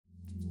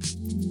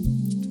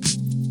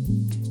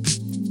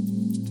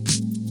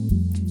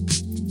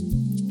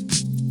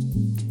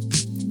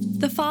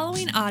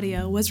following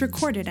audio was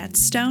recorded at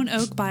Stone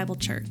Oak Bible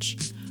Church.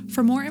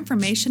 For more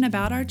information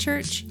about our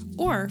church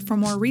or for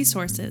more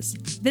resources,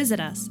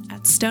 visit us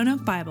at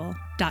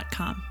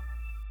stoneoakbible.com.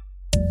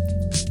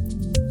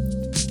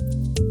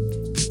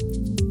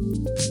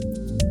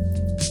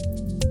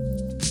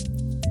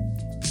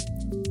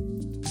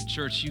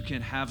 Church, you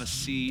can have a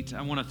seat.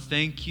 I want to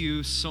thank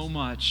you so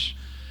much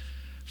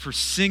for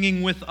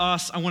singing with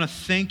us. I want to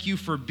thank you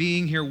for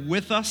being here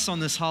with us on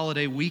this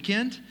holiday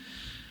weekend.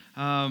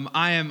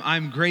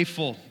 I'm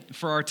grateful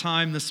for our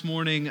time this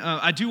morning.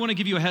 I do want to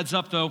give you a heads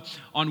up, though,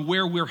 on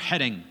where we're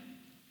heading.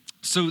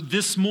 So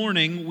this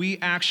morning, we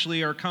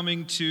actually are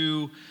coming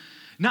to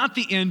not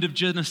the end of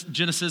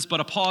Genesis, but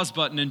a pause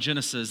button in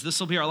Genesis. This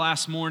will be our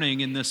last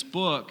morning in this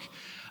book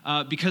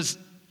because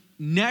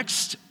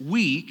next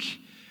week,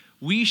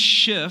 we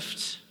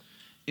shift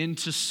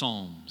into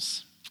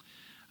Psalms.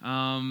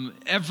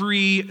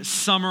 Every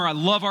summer, I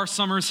love our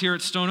summers here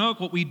at Stone Oak.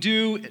 What we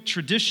do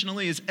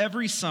traditionally is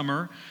every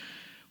summer,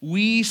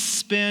 we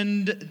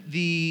spend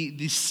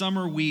the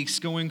summer weeks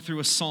going through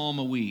a psalm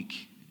a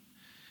week.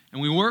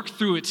 And we work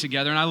through it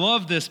together. And I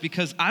love this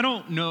because I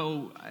don't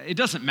know, it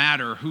doesn't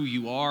matter who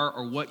you are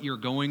or what you're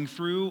going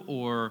through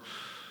or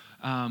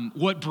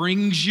what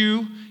brings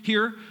you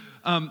here.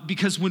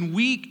 Because when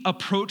we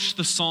approach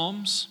the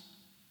Psalms,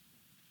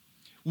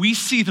 we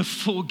see the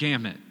full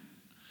gamut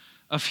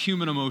of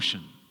human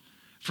emotion,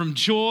 from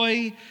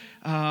joy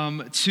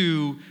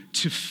to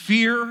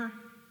fear,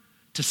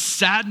 to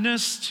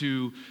sadness,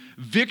 to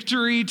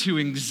victory, to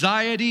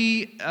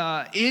anxiety.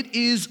 It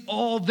is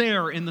all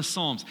there in the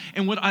Psalms.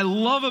 And what I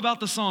love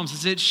about the Psalms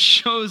is it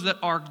shows that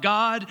our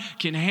God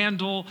can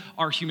handle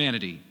our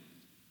humanity,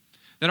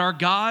 that our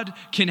God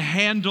can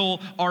handle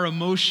our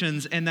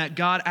emotions, and that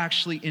God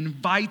actually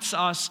invites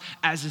us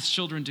as his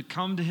children to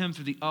come to him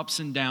through the ups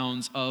and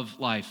downs of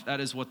life.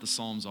 That is what the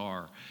Psalms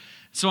are.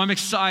 So I'm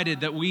excited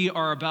that we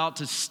are about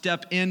to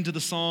step into the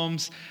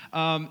Psalms.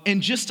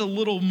 And just a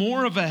little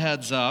more of a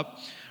heads up,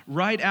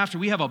 right after,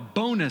 we have a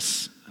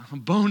bonus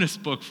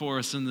book for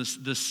us in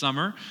this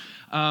summer.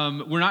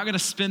 We're not going to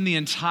spend the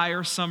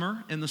entire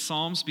summer in the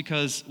Psalms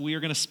because we are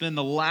going to spend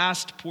the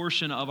last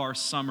portion of our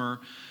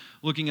summer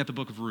looking at the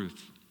book of Ruth.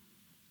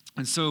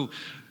 And so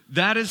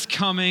that is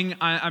coming.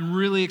 I'm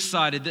really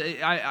excited.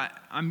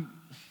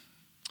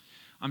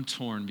 I'm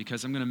torn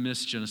because I'm going to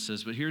miss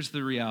Genesis, but here's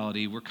the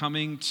reality. We're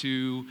coming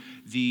to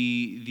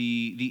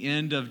the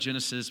end of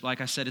Genesis.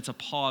 Like I said, it's a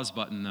pause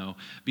button, though,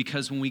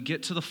 because when we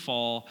get to the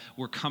fall,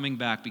 we're coming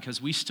back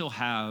because we still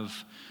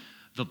have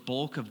the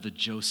bulk of the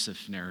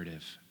Joseph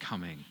narrative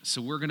coming.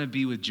 So we're going to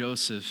be with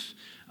Joseph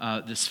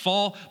this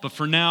fall, but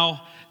for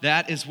now,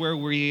 that is where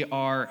we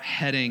are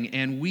heading.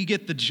 And we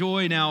get the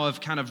joy now of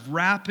kind of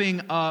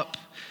wrapping up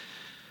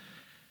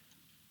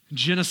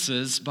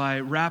Genesis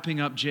by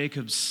wrapping up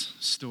Jacob's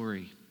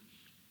story.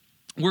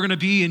 We're going to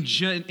be in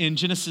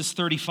Genesis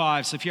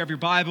 35. So if you have your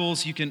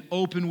Bibles, you can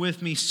open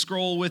with me,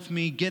 scroll with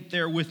me, get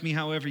there with me,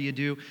 however you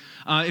do.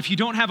 If you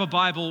don't have a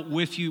Bible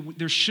with you,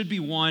 there should be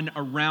one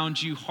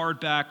around you,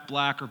 hardback,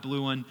 black or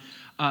blue one.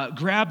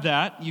 Grab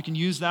that. You can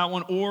use that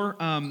one. Or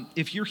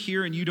if you're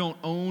here and you don't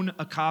own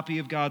a copy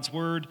of God's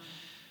Word,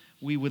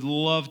 we would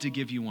love to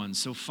give you one.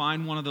 So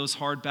find one of those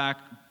hardback,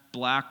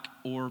 black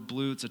or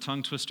blue. It's a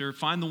tongue twister.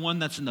 Find the one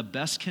that's in the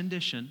best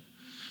condition.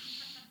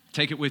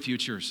 Take it with you.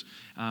 It's yours.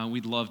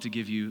 We'd love to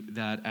give you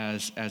that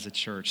as a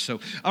church. So,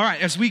 all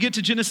right, as we get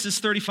to Genesis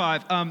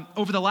 35,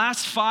 over the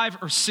last 5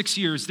 or 6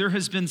 years, there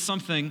has been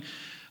something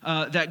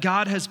that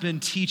God has been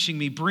teaching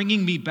me,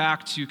 bringing me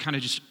back to kind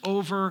of just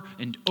over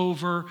and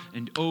over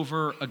and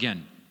over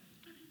again.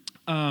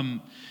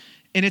 And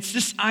it's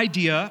this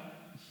idea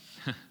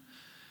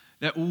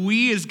that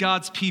we as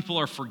God's people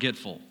are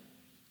forgetful.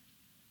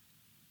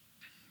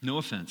 No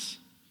offense,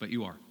 but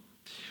you are.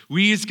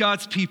 We as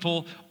God's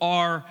people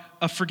are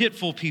a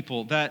forgetful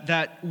people,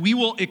 that we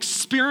will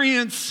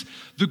experience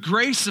the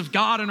grace of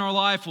God in our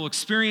life, we'll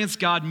experience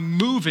God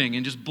moving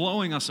and just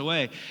blowing us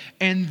away.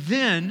 And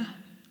then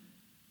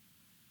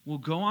we'll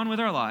go on with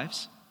our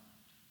lives.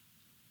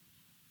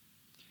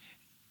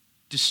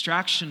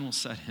 Distraction will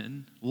set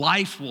in.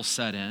 Life will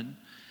set in.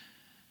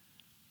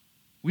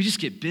 We just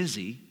get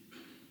busy.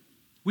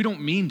 We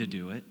don't mean to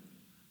do it,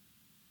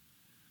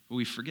 but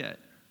we forget.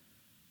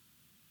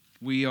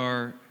 We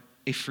are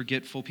a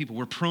forgetful people.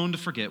 We're prone to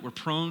forget. We're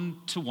prone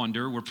to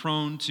wonder. We're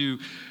prone to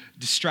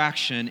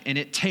distraction. And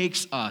it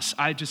takes us.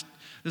 This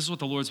is what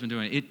the Lord's been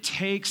doing. It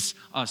takes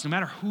us, no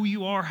matter who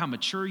you are, how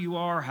mature you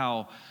are,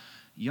 how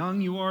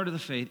young you are to the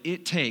faith,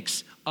 it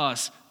takes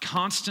us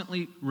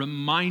constantly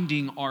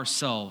reminding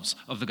ourselves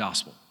of the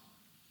gospel.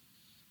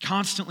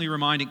 Constantly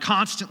reminding,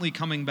 constantly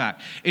coming back.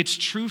 It's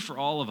true for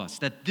all of us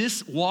that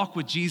this walk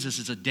with Jesus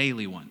is a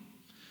daily one.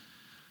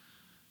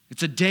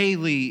 It's a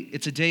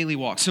daily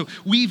walk. So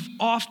we've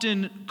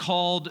often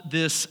called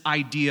this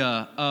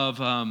idea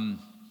of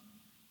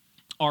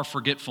our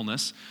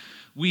forgetfulness,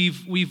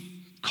 we've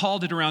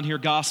called it around here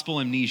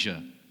gospel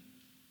amnesia.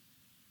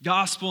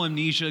 Gospel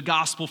amnesia,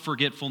 gospel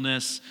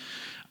forgetfulness.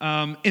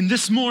 And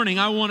this morning,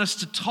 I want us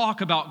to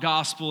talk about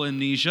gospel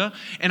amnesia,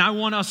 and I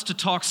want us to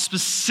talk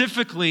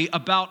specifically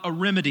about a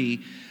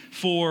remedy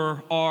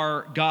for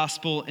our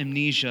gospel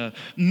amnesia.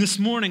 And this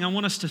morning, I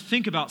want us to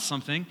think about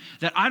something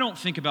that I don't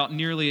think about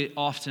nearly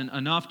often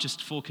enough,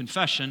 just full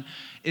confession.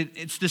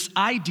 It's this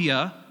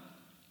idea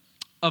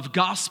of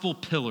gospel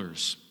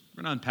pillars.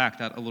 We're going to unpack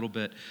that a little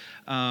bit.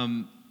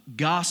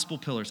 Gospel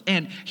pillars.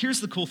 And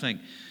here's the cool thing.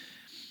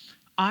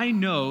 I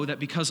know that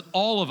because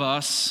all of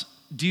us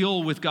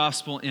deal with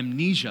gospel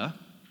amnesia,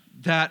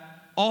 that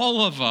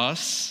all of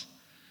us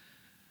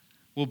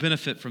will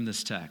benefit from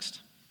this text.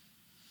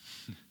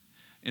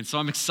 And so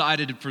I'm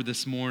excited for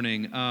this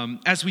morning.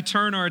 As we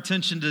turn our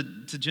attention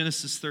to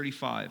Genesis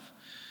 35,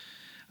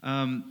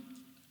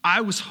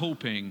 I was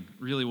hoping,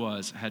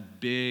 had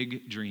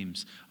big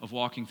dreams of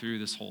walking through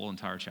this whole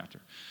entire chapter.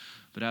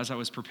 But as I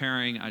was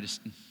preparing,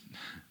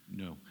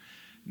 no,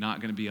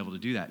 not going to be able to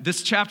do that.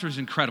 This chapter is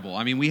incredible.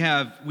 I mean, we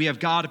have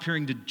God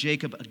appearing to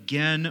Jacob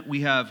again.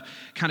 We have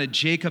kind of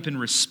Jacob in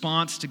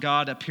response to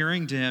God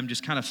appearing to him,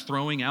 just kind of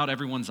throwing out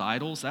everyone's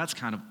idols. That's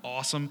kind of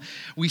awesome.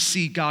 We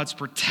see God's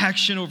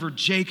protection over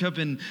Jacob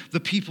and the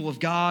people of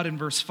God in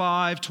verse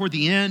 5. Toward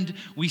the end,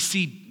 we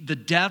see the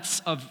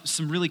deaths of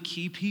some really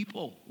key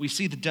people. We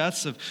see the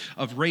deaths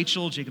of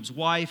Rachel, Jacob's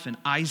wife, and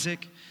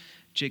Isaac,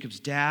 Jacob's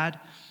dad.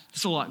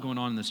 There's a lot going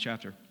on in this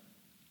chapter.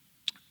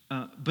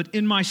 But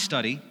in my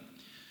study,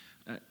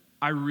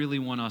 I really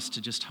want us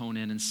to just hone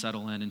in and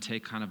settle in and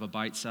take kind of a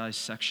bite-sized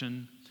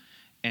section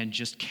and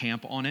just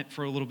camp on it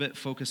for a little bit,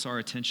 focus our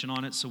attention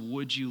on it. So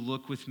would you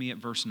look with me at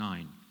verse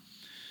 9?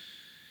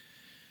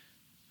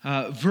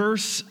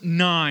 Verse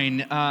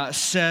 9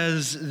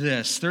 says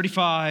this,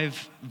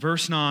 35,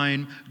 verse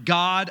 9,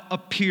 God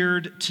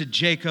appeared to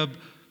Jacob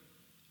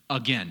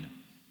again.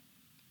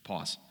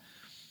 Pause.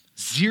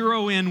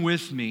 Zero in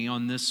with me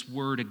on this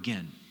word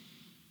again.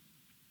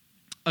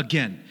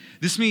 Again.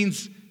 This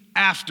means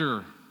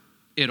after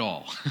it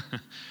all.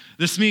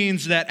 This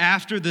means that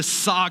after this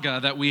saga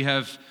that we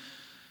have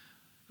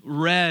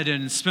read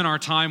and spent our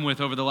time with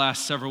over the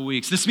last several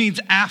weeks, this means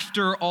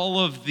after all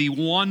of the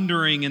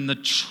wandering and the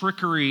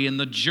trickery and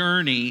the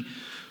journey,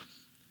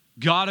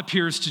 God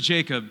appears to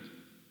Jacob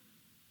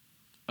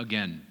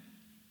again.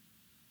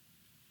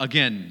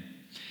 Again.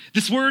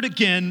 This word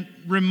again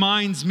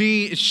reminds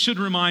me, it should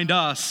remind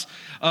us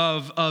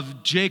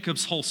of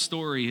Jacob's whole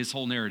story, his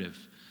whole narrative.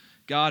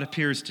 God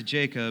appears to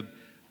Jacob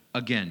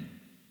again.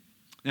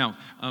 Now,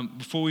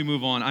 before we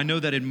move on, I know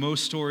that in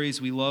most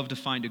stories, we love to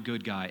find a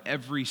good guy.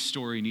 Every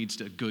story needs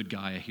a good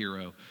guy, a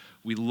hero.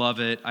 We love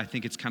it. I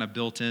think it's kind of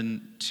built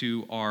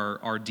into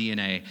our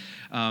DNA.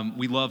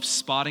 We love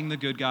spotting the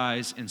good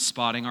guys and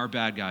spotting our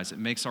bad guys. It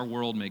makes our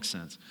world make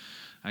sense.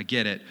 I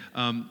get it.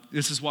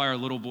 This is why our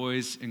little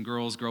boys and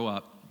girls grow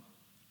up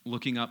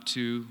looking up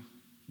to,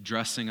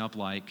 dressing up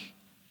like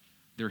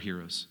their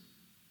heroes,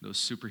 those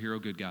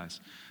superhero good guys.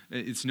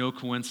 It's no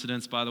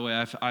coincidence, by the way.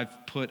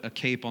 I've put a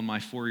cape on my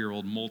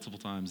 4-year-old multiple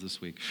times this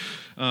week.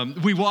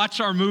 We watch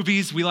our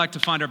movies. We like to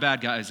find our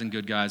bad guys and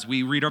good guys.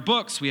 We read our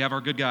books. We have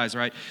our good guys,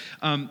 right?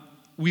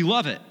 We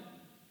love it.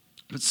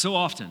 But so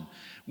often,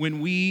 when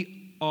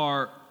we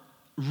are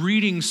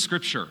reading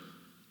Scripture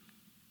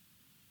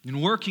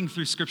and working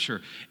through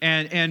Scripture,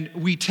 and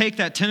we take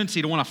that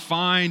tendency to want to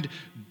find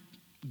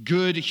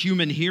good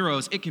human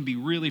heroes, it can be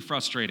really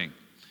frustrating.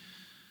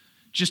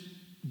 Just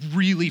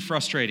really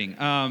frustrating.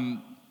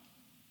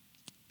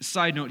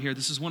 Side note here,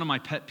 this is one of my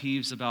pet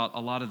peeves about a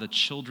lot of the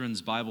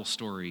children's Bible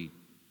story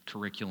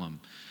curriculum.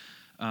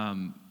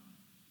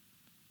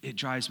 It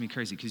drives me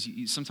crazy because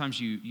sometimes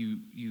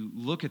you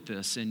look at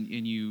this and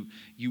you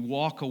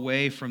walk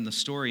away from the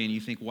story and you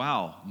think,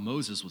 wow,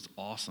 Moses was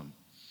awesome.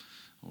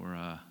 Or,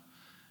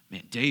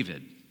 man,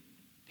 David,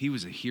 he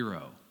was a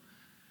hero.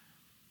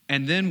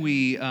 And then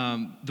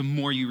the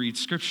more you read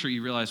Scripture,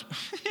 you realize,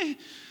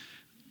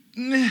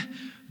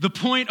 the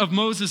point of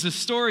Moses'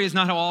 story is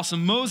not how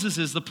awesome Moses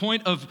is. The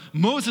point of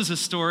Moses'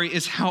 story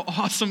is how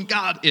awesome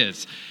God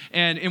is.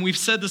 And we've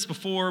said this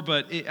before,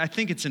 but I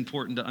think it's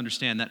important to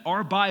understand that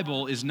our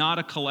Bible is not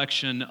a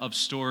collection of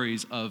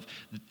stories of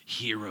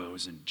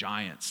heroes and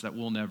giants that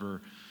we'll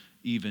never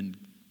even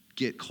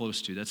get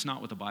close to. That's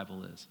not what the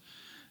Bible is.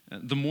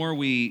 The more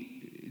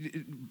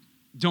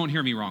don't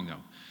hear me wrong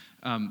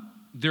though,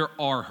 there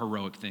are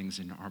heroic things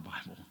in our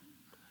Bible.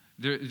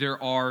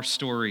 There are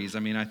stories.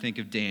 I mean, I think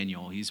of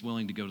Daniel. He's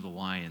willing to go to the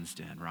lion's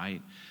den,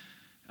 right?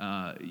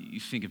 You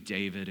think of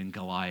David and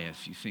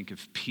Goliath. You think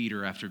of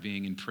Peter after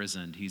being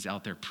imprisoned. He's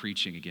out there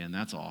preaching again.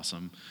 That's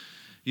awesome.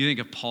 You think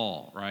of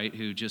Paul, right,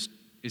 who just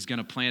is going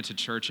to plant a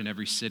church in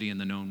every city in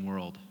the known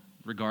world,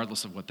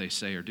 regardless of what they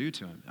say or do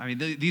to him. I mean,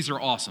 these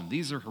are awesome.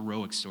 These are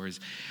heroic stories.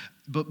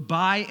 But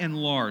by and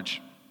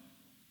large,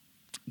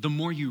 the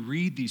more you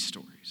read these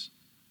stories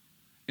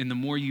and the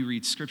more you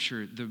read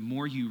Scripture, the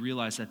more you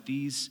realize that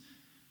these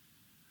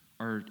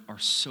are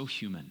so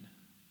human.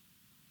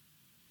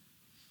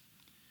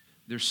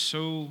 They're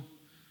so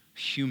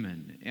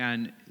human.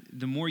 And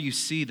the more you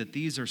see that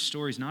these are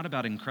stories not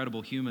about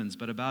incredible humans,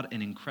 but about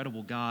an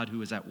incredible God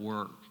who is at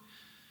work.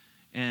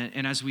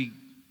 And as we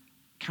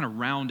kind of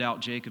round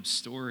out Jacob's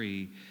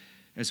story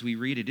as we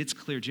read it, it's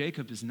clear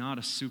Jacob is not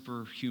a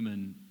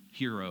superhuman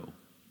hero.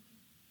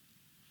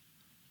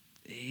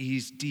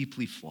 He's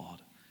deeply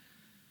flawed.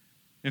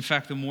 In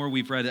fact, the more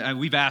we've read it,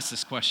 we've asked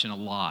this question a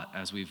lot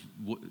as we've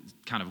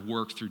kind of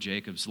worked through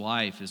Jacob's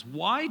life, is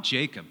why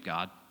Jacob,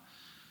 God?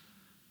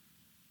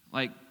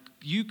 Like,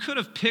 you could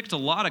have picked a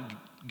lot of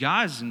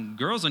guys and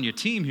girls on your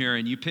team here,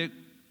 and you picked,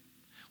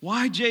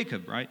 why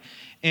Jacob, right?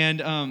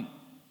 And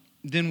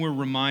then we're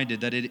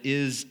reminded that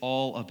it's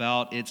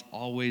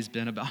always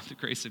been about the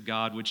grace of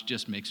God, which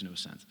just makes no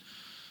sense.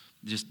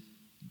 Just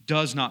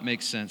does not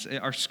make sense.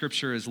 Our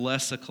scripture is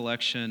less a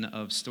collection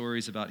of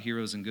stories about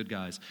heroes and good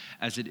guys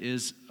as it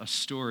is a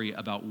story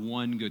about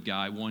one good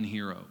guy, one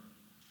hero,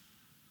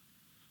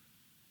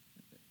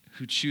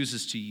 who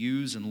chooses to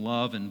use and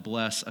love and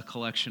bless a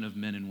collection of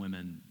men and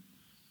women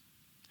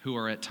who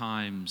are at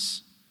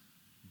times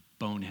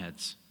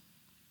boneheads.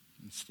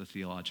 It's the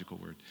theological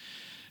word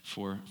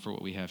for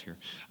what we have here.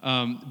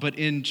 But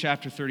in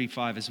chapter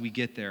 35, as we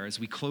get there, as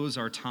we close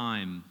our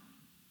time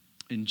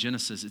in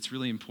Genesis, it's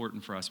really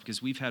important for us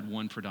because we've had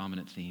one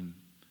predominant theme.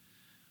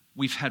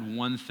 We've had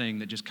one thing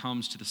that just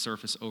comes to the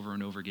surface over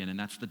and over again, and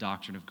that's the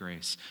doctrine of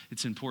grace.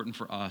 It's important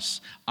for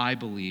us, I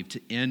believe,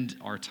 to end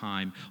our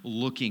time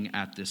looking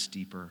at this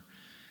deeper.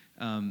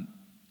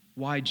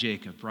 Why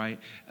Jacob, right?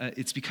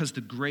 It's because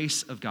the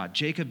grace of God.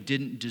 Jacob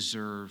didn't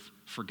deserve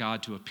for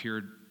God to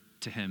appear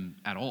to him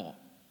at all.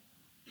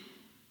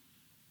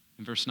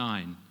 In verse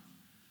 9,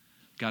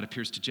 God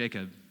appears to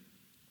Jacob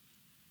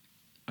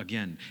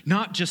again.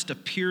 Not just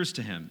appears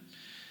to him,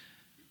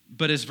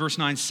 but as verse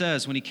 9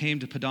 says, when he came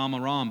to Padam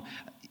Aram,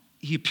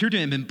 he appeared to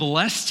him and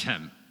blessed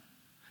him.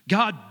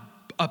 God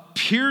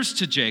appears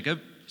to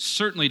Jacob,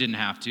 certainly didn't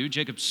have to.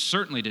 Jacob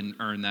certainly didn't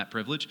earn that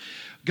privilege.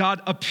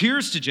 God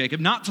appears to Jacob,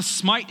 not to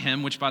smite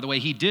him, which, by the way,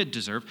 he did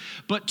deserve,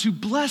 but to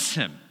bless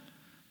him,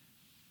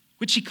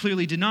 which he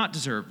clearly did not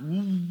deserve.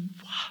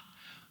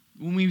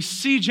 When we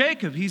see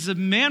Jacob, he's a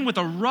man with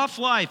a rough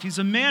life. He's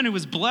a man who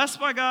was blessed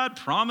by God,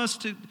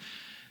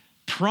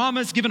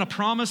 given a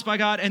promise by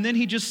God, and then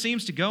he just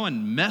seems to go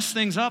and mess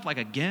things up like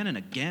again and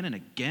again and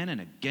again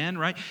and again,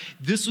 right?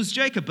 This was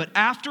Jacob, but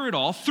after it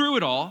all, through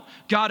it all,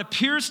 God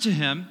appears to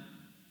him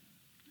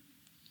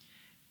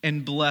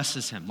and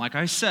blesses him. Like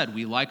I said,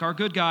 we like our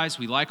good guys.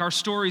 We like our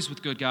stories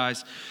with good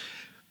guys.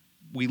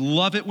 We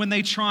love it when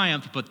they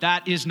triumph, but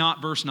that is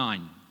not verse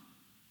 9.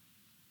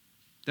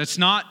 That's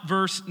not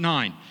verse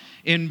 9.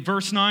 In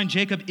verse 9,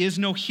 Jacob is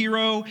no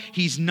hero.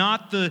 He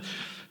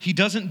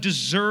doesn't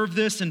deserve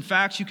this. In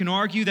fact, you can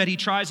argue that he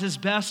tries his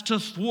best to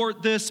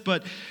thwart this,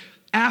 but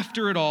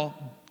after it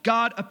all,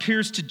 God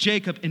appears to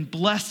Jacob and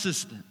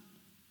blesses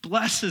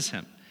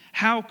him.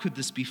 How could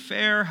this be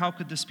fair? How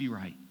could this be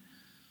right?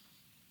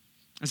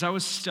 As I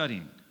was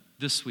studying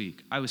this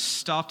week, I was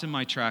stopped in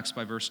my tracks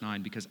by verse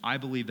 9 because I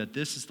believe that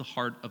this is the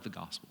heart of the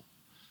gospel.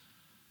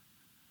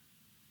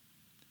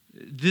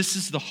 This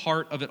is the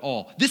heart of it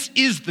all. This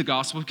is the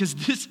gospel because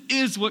this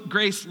is what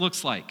grace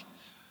looks like.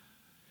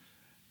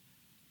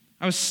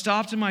 I was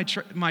stopped in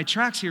my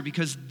tracks here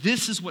because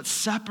this is what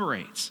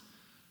separates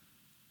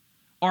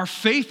our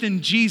faith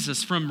in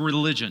Jesus from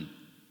religion.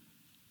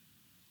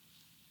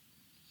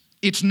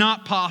 It's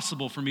not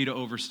possible for me to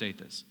overstate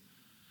this.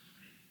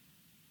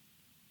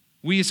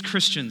 We as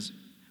Christians,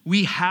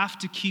 we have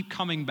to keep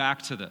coming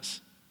back to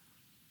this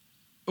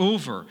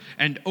over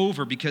and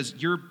over because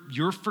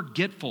you're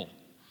forgetful.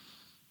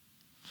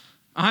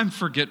 I'm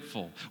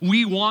forgetful.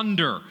 We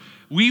wander.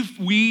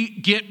 We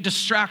get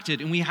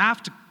distracted, and we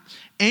have to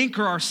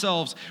anchor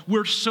ourselves.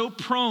 We're so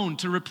prone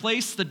to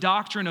replace the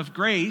doctrine of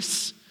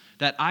grace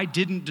that I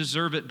didn't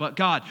deserve it, but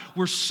God.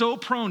 We're so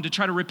prone to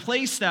try to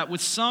replace that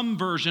with some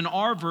version,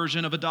 our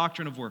version of a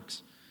doctrine of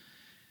works.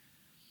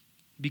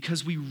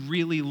 Because we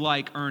really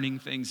like earning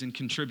things and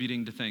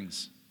contributing to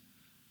things.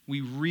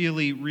 We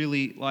really,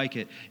 really like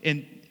it.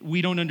 And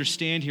we don't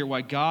understand here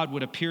why God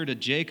would appear to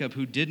Jacob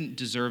who didn't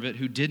deserve it,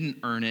 who didn't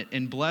earn it,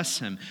 and bless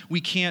him. We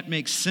can't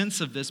make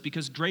sense of this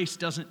because grace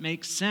doesn't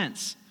make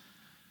sense.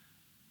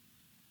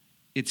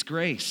 It's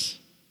grace.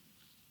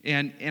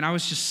 And I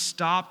was just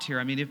stopped here.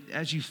 I mean,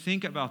 as you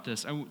think about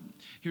this,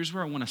 here's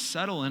where I want to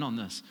settle in on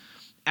this.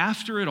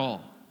 After it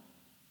all,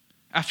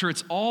 after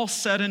it's all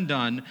said and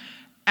done,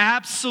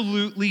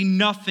 absolutely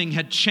nothing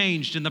had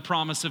changed in the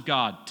promise of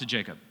God to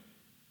Jacob.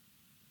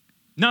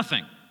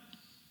 Nothing.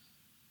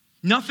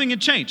 Nothing had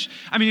changed.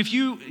 I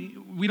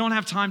mean, we don't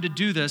have time to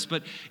do this,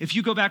 but if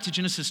you go back to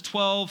Genesis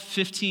 12,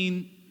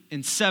 15,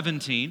 and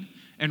 17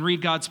 and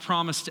read God's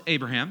promise to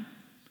Abraham,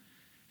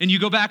 and you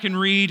go back and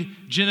read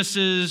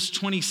Genesis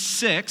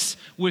 26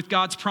 with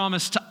God's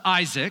promise to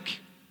Isaac,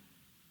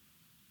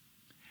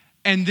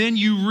 and then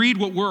you read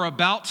what we're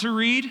about to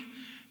read,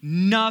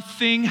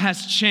 nothing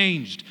has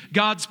changed.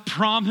 God's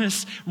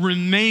promise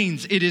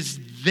remains. It is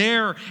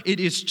there. It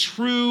is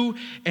true.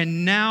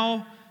 And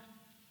now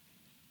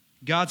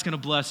God's going to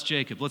bless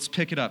Jacob. Let's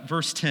pick it up.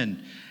 Verse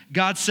 10.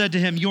 God said to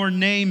him, "Your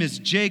name is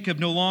Jacob.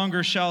 No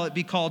longer shall it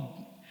be called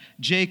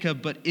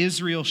Jacob, but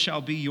Israel shall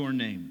be your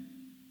name.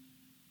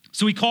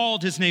 So he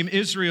called his name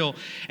Israel,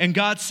 and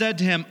God said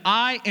to him,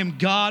 I am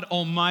God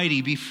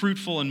Almighty, be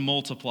fruitful and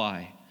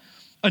multiply.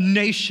 A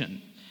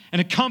nation and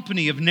a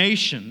company of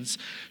nations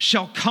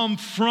shall come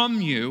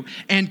from you,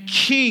 and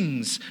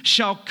kings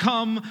shall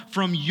come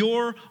from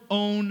your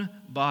own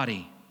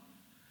body.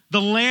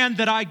 The land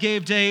that I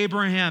gave to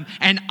Abraham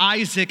and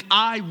Isaac,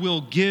 I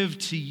will give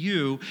to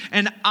you,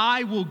 and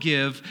I will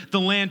give the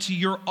land to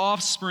your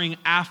offspring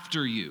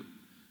after you.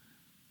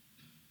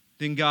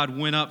 Then God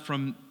went up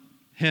from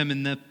him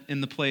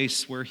in the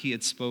place where he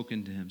had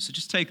spoken to him. So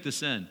just take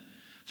this in.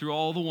 Through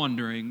all the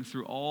wondering,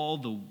 through all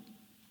the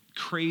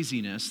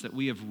craziness that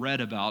we have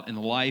read about in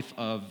the life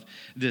of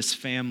this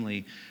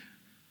family,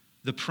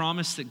 the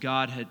promise that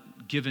God had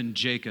given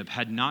Jacob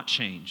had not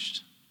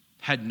changed,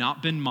 had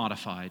not been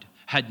modified,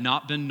 had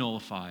not been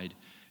nullified.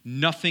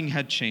 Nothing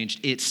had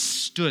changed. It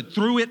stood.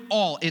 Through it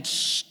all, it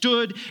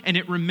stood and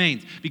it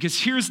remains. Because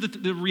here's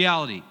the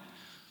reality.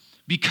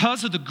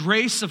 Because of the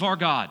grace of our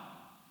God,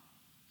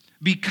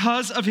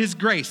 because of his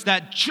grace,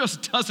 that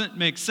just doesn't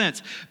make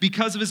sense.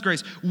 Because of his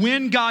grace,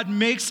 when God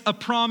makes a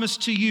promise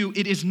to you,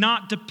 it is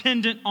not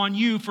dependent on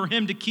you for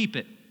him to keep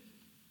it.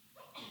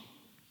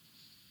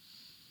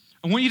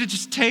 I want you to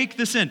just take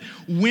this in.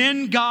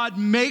 When God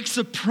makes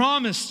a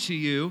promise to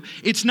you,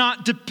 it's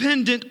not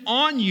dependent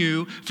on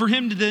you for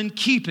him to then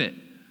keep it.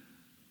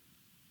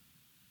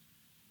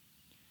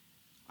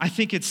 I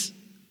think it's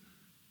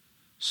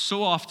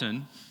so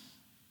often,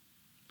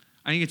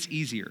 I think it's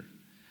easier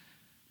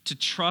to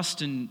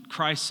trust in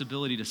Christ's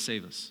ability to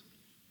save us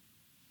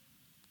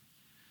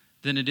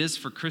than it is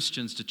for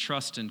Christians to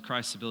trust in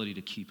Christ's ability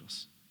to keep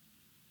us.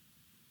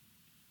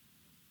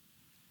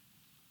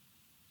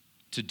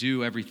 To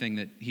do everything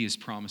that he has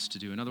promised to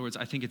do. In other words,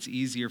 I think it's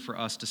easier for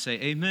us to say,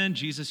 amen,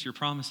 Jesus, your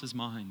promise is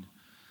mine,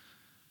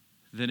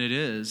 than it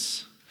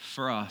is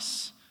for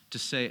us to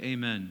say,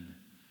 amen,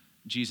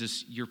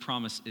 Jesus, your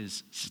promise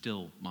is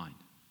still mine.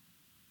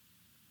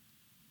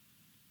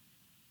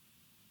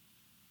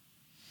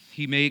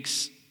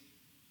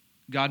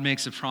 God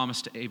makes a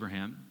promise to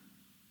Abraham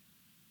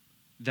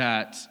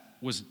that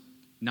was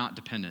not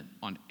dependent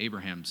on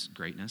Abraham's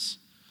greatness.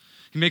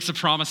 He makes a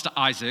promise to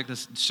Isaac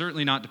that's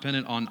certainly not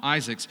dependent on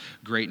Isaac's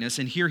greatness.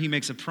 And here he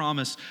makes a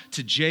promise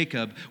to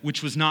Jacob,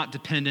 which was not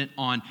dependent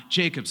on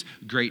Jacob's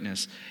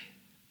greatness.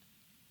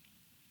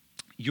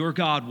 Your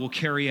God will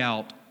carry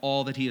out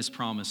all that he has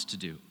promised to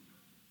do.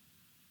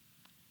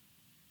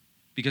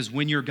 Because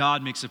when your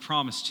God makes a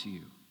promise to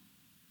you,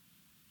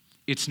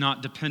 it's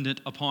not dependent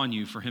upon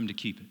you for him to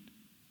keep it.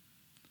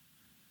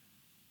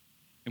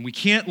 And we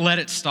can't let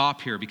it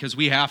stop here because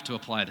we have to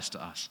apply this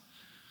to us.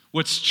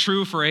 What's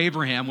true for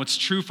Abraham, what's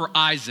true for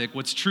Isaac,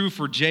 what's true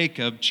for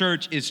Jacob,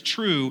 church, is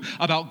true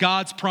about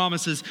God's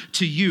promises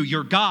to you.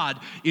 Your God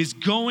is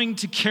going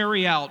to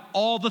carry out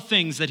all the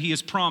things that he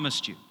has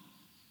promised you.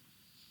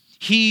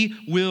 He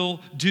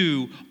will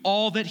do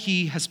all that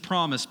he has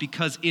promised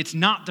because it's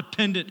not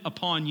dependent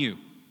upon you.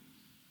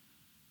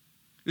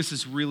 This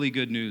is really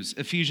good news.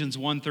 Ephesians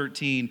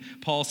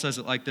 1:13, Paul says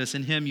it like this,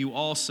 in him you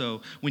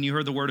also, when you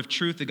heard the word of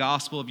truth, the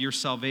gospel of your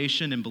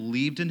salvation, and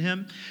believed in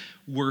him,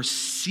 were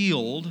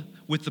sealed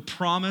with the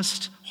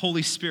promised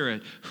Holy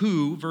Spirit,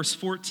 who, verse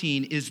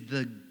 14, is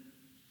the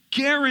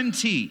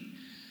guarantee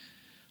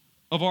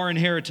of our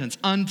inheritance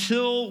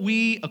until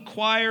we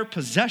acquire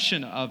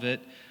possession of it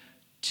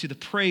to the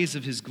praise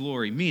of his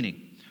glory. Meaning,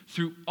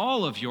 through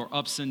all of your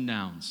ups and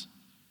downs,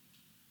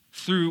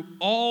 through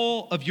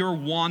all of your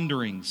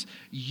wanderings,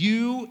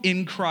 you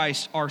in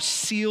Christ are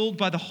sealed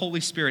by the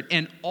Holy Spirit,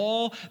 and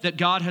all that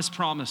God has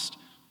promised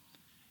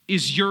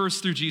is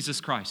yours through Jesus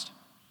Christ.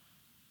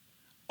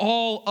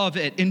 All of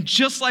it. And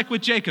just like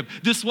with Jacob,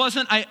 this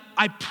wasn't,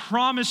 I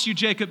promise you,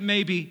 Jacob,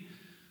 maybe.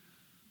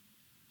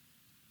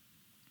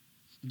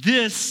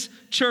 This,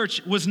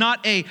 church, was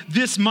not a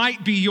this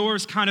might be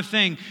yours kind of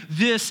thing.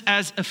 This,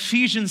 as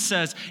Ephesians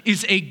says,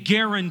 is a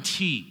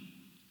guarantee.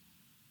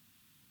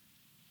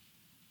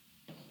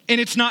 And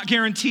it's not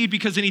guaranteed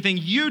because anything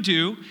you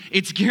do,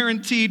 it's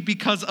guaranteed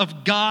because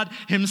of God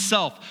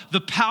himself.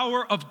 The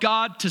power of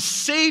God to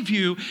save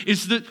you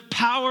is the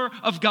power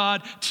of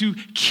God to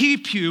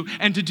keep you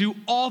and to do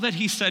all that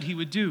he said he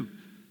would do.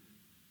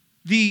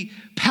 The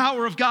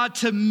power of God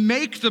to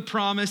make the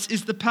promise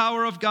is the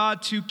power of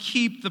God to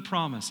keep the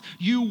promise.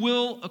 You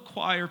will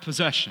acquire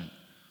possession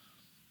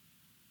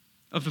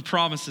of the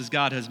promises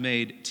God has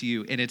made to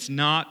you. And it's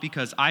not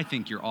because I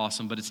think you're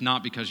awesome, but it's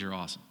not because you're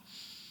awesome.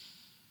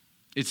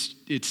 It's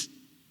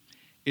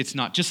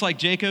not. Just like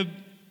Jacob,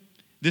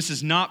 this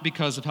is not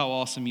because of how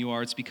awesome you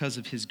are. It's because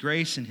of his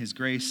grace and his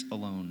grace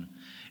alone.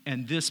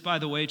 And this, by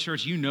the way,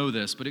 church, you know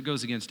this, but it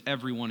goes against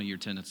every one of your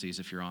tendencies,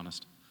 if you're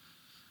honest.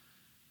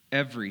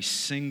 Every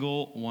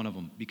single one of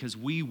them. Because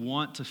we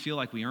want to feel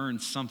like we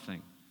earned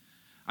something.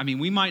 I mean,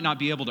 we might not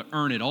be able to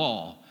earn it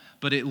all,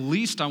 but at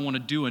least I want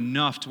to do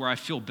enough to where I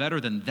feel better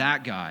than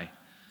that guy.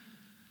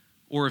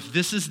 Or if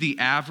this is the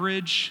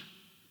average,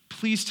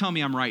 please tell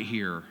me I'm right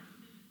here.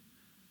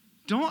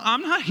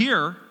 I'm not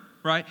here,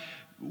 right?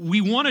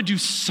 we want to do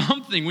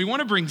something. We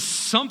want to bring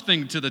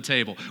something to the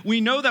table.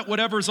 We know that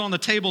whatever's on the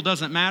table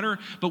doesn't matter,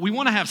 but we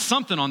want to have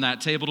something on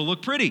that table to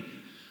look pretty.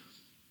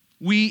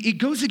 It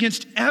goes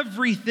against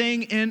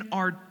everything in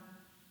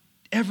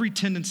every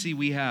tendency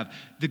we have.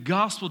 The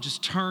gospel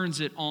just turns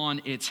it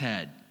on its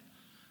head.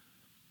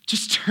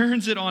 Just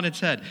turns it on its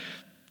head.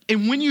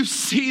 And when you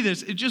see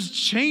this, it just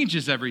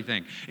changes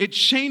everything. It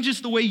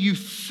changes the way you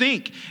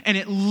think, and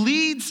it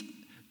leads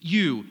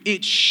you.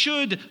 It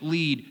should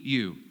lead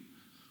you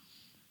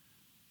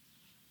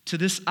to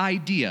this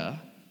idea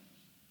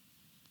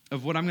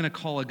of what I'm going to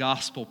call a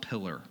gospel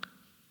pillar.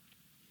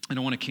 And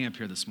I want to camp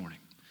here this morning.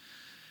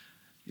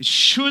 It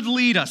should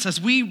lead us as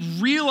we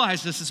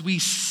realize this, as we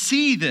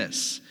see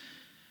this,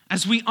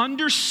 as we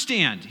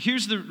understand.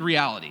 Here's the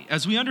reality.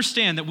 As we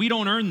understand that we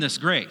don't earn this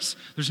grace,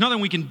 there's nothing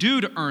we can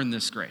do to earn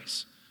this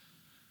grace.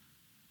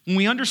 When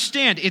we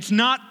understand it's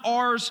not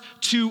ours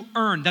to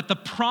earn, that the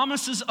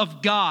promises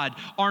of God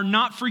are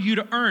not for you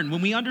to earn,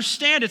 when we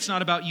understand it's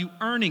not about you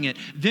earning it,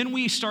 then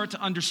we start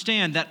to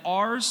understand that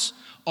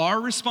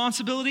our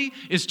responsibility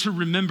is to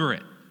remember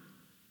it.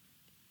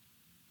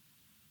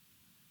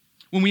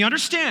 When we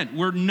understand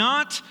we're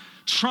not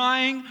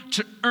trying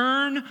to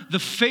earn the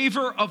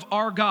favor of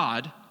our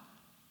God,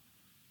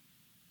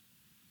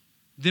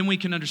 then we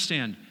can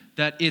understand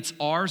that it's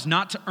ours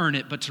not to earn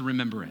it, but to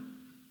remember it.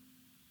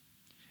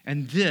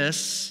 And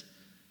this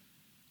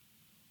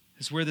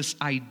is where this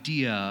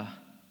idea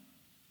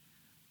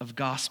of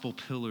gospel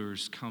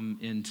pillars come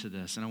into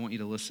this. And I want you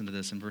to listen to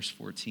this in verse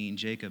 14.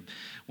 Jacob,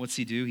 what's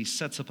he do? He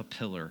sets up a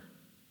pillar.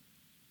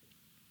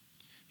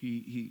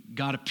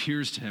 God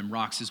appears to him,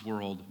 rocks his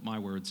world, my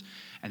words,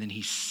 and then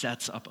he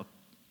sets up a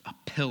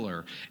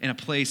pillar in a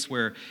place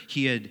where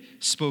he had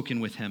spoken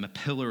with him, a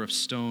pillar of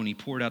stone. He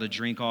poured out a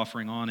drink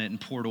offering on it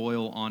and poured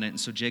oil on it. And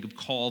so Jacob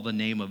called the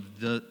name of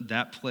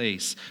that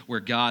place where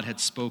God had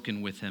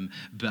spoken with him,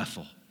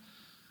 Bethel.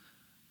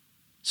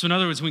 So in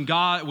other words,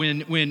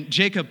 when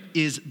Jacob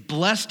is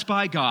blessed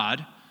by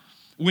God,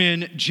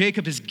 when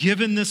Jacob is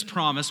given this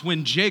promise,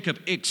 when Jacob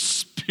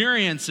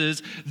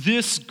experiences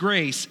this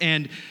grace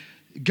and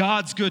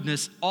God's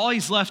goodness, all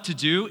he's left to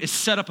do is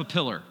set up a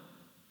pillar.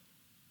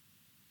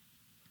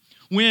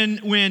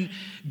 When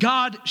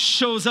God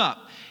shows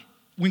up,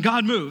 when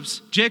God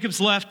moves,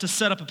 Jacob's left to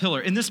set up a pillar.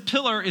 And this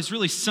pillar is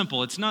really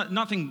simple. It's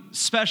nothing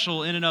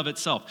special in and of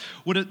itself.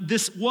 What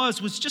this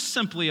was just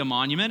simply a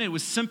monument. It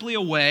was simply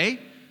a way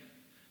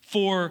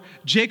for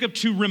Jacob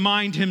to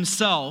remind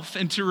himself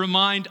and to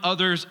remind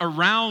others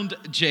around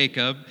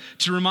Jacob,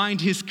 to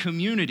remind his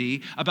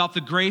community about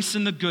the grace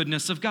and the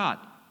goodness of God.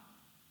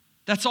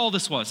 That's all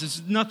this was.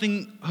 It's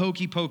nothing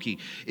hokey pokey.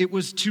 It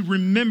was to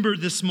remember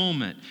this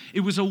moment.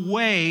 It was a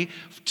way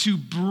to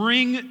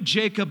bring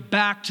Jacob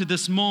back to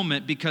this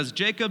moment because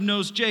Jacob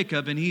knows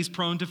Jacob and he's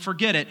prone to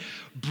forget it.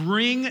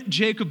 Bring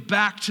Jacob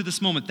back to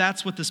this moment.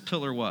 That's what this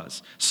pillar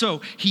was.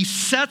 So he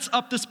sets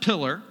up this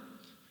pillar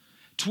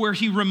to where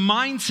he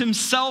reminds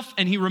himself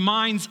and he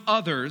reminds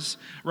others,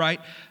 right,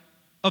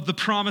 of the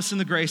promise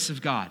and the grace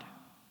of God.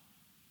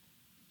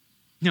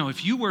 Now,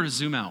 if you were to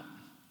zoom out,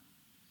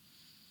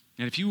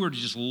 and if you were to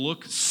just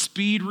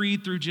speed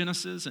read through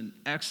Genesis and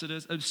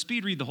Exodus,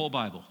 speed read the whole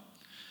Bible.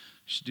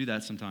 You should do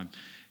that sometime.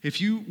 If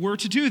you were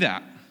to do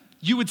that,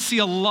 you would see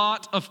a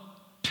lot of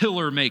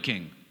pillar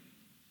making.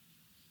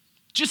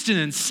 Just an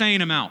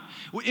insane amount.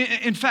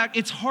 In fact,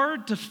 it's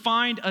hard to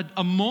find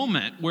a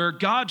moment where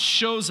God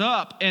shows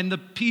up and the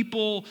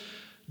people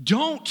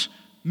don't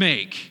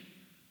make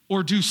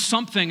or do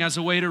something as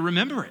a way to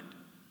remember it.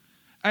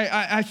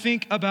 I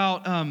think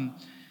about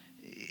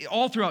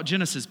all throughout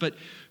Genesis, but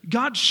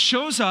God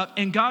shows up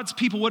and God's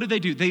people, what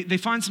do? They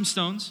find some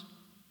stones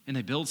and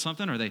they build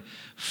something, or they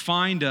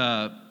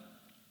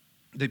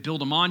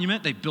build a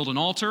monument, they build an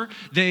altar,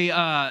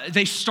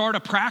 they start a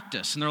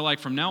practice, and they're like,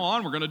 from now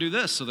on, we're going to do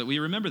this so that we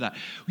remember that.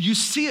 You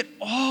see it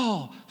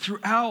all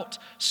throughout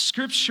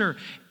Scripture.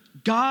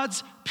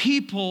 God's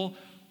people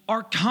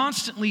are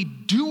constantly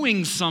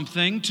doing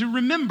something to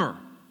remember.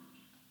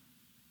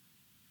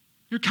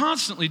 You're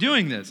constantly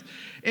doing this.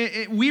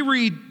 We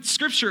read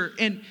Scripture,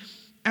 and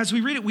as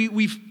we read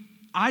it,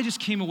 I just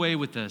came away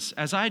with this,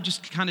 as I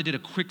just kind of did a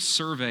quick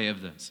survey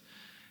of this,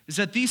 is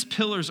that these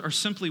pillars are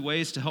simply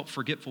ways to help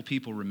forgetful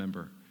people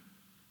remember.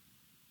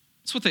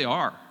 That's what they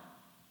are.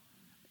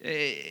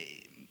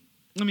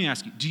 Let me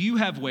ask you, do you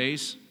have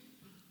ways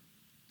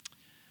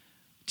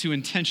to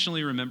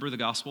intentionally remember the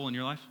gospel in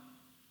your life?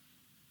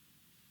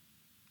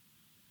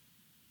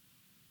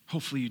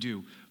 Hopefully you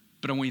do,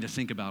 but I want you to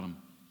think about them.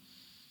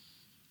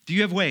 Do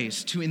you have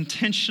ways to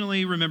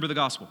intentionally remember the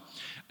gospel?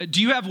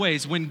 Do you have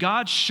ways when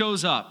God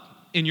shows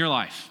up in your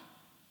life?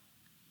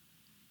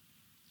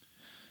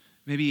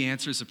 Maybe he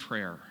answers a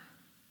prayer.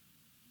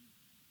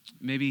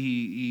 Maybe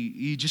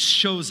he just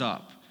shows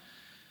up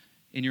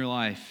in your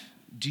life.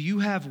 Do you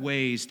have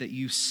ways that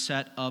you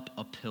set up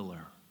a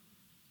pillar?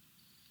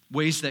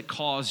 Ways that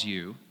cause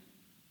you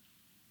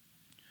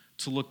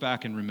to look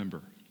back and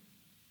remember?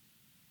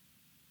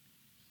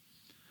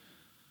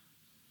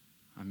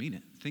 I mean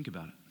it. Think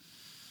about it.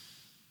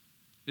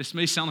 This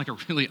may sound like a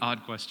really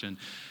odd question. In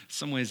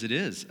some ways it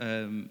is.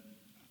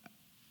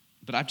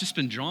 But I've just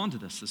been drawn to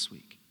this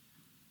week.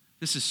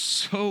 This is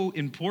so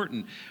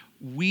important.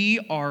 We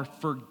are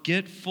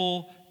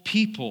forgetful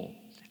people,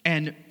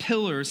 and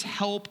pillars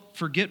help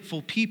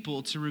forgetful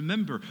people to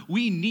remember.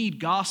 We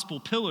need gospel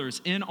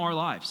pillars in our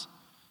lives.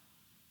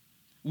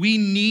 You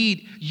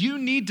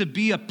need to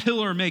be a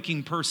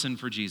pillar-making person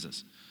for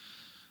Jesus.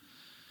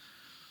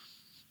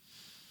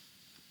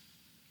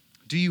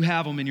 Do you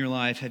have them in your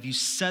life? Have you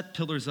set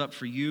pillars up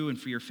for you and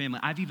for your family?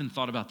 I've even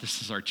thought about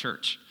this as our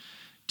church.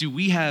 Do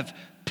we have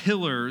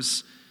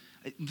pillars?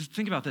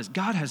 Think about this.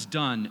 God has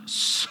done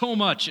so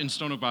much in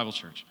Stone Oak Bible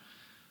Church.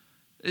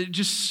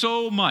 Just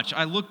so much.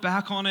 I look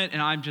back on it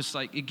and I'm just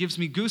like, it gives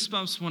me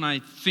goosebumps when I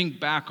think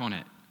back on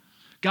it.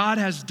 God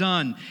has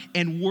done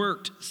and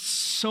worked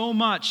so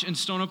much in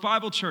Stone Oak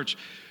Bible Church.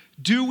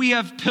 Do we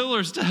have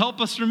pillars to help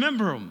us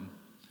remember them?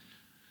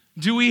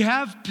 Do we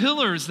have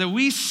pillars that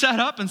we set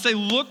up and say,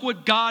 look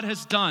what God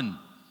has done?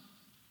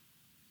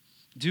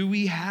 Do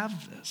we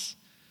have this?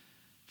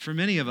 For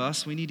many of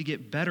us, we need to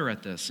get better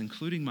at this,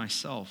 including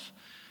myself.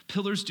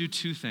 Pillars do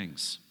two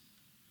things.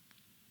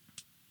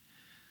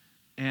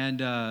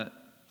 And I'll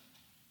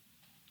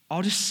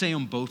just say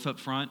them both up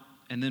front,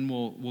 and then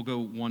we'll go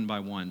one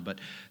by one. But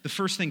the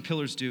first thing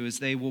pillars do is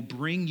they will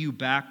bring you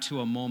back to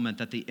a moment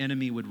that the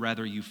enemy would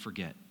rather you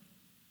forget.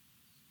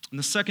 And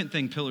the second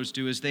thing pillars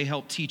do is they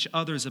help teach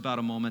others about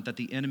a moment that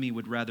the enemy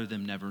would rather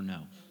them never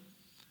know.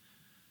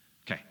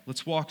 Okay,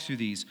 let's walk through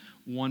these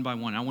one by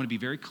one. I want to be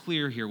very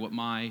clear here what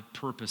my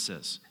purpose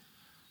is.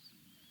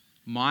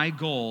 My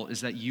goal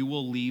is that you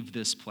will leave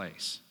this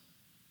place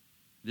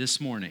this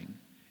morning,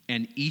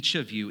 and each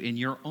of you, in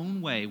your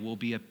own way, will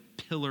be a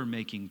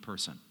pillar-making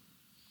person.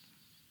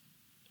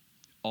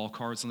 All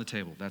cards on the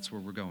table. That's where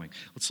we're going.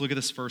 Let's look at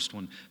this first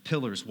one.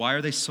 Pillars. Why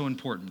are they so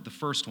important? The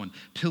first one.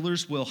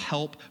 Pillars will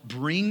help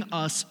bring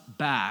us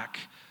back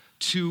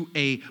to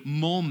a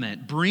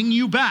moment. Bring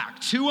you back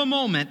to a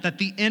moment that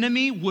the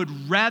enemy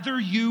would rather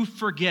you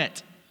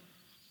forget.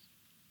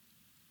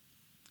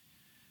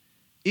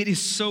 It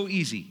is so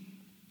easy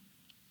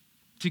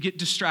to get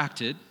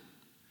distracted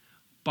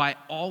by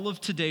all of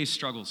today's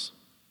struggles.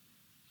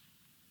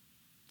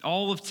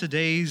 All of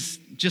today's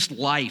just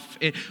life,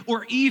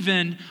 or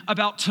even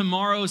about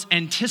tomorrow's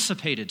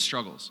anticipated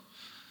struggles.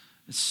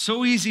 It's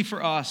so easy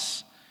for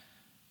us,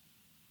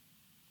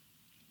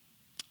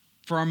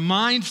 for our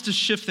minds to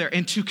shift there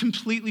and to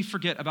completely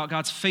forget about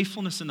God's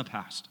faithfulness in the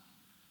past.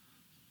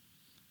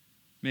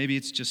 Maybe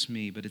it's just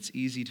me, but it's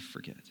easy to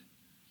forget.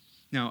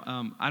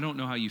 Now, I don't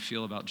know how you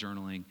feel about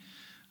journaling.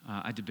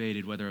 I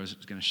debated whether I was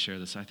going to share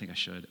this. I think I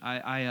should.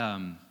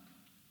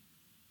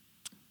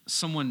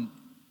 Someone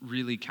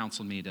really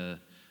counseled me to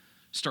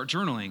start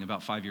journaling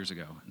about 5 years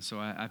ago. And so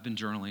I've been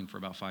journaling for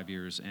about 5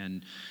 years,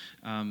 and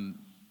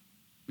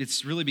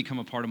it's really become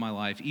a part of my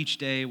life. Each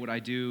day, what I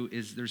do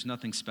is there's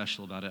nothing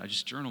special about it. I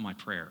just journal my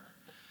prayer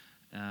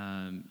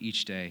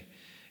each day.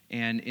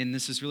 And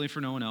this is really for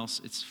no one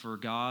else. It's for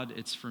God.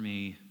 It's for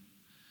me,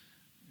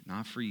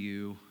 not for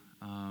you.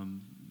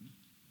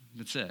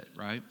 That's it,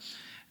 right?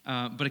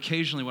 But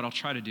occasionally what I'll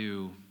try to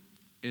do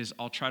is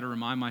I'll try to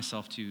remind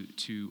myself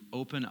to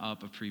open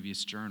up a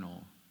previous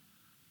journal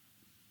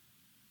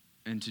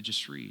and to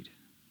just read.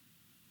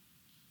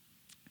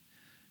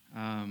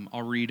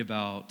 I'll read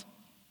about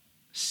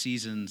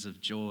seasons of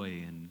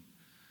joy and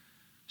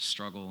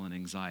struggle and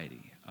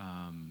anxiety.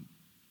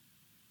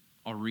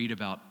 I'll read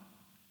about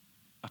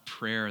a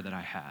prayer that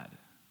I had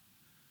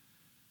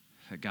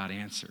that God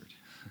answered.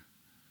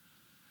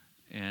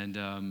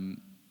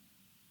 And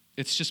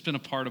it's just been a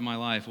part of my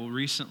life. Well,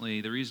 recently,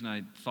 the reason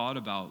I thought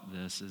about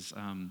this is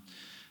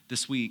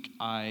this week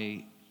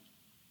I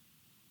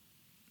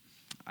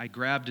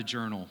grabbed a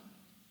journal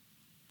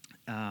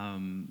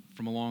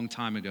from a long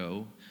time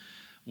ago,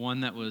 one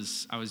that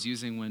I was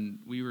using when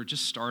we were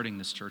just starting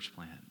this church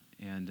plant.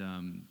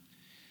 And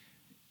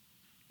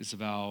it's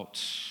about,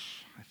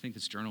 I think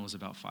this journal was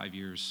about 5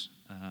 years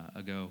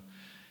ago.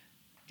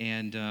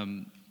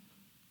 And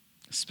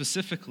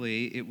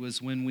specifically, it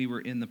was when we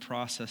were in the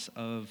process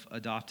of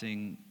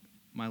adopting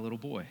my little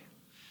boy.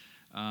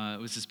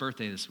 It was his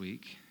birthday this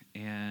week,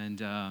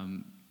 and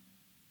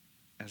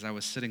as I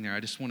was sitting there,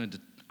 I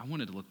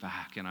wanted to look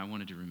back, and I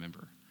wanted to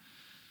remember.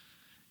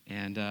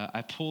 And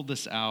I pulled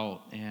this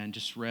out and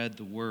just read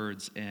the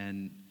words,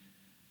 and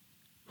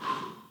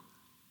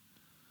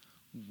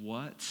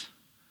what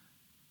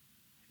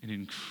an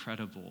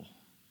incredible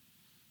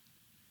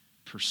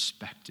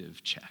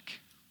perspective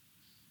check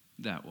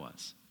that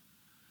was.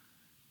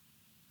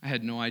 I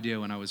had no idea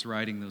when I was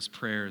writing those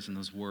prayers and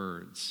those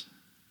words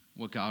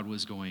what God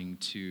was going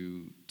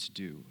to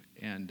do.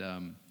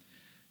 And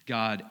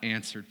God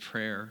answered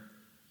prayer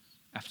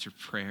after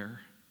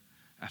prayer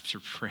after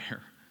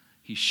prayer.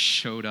 He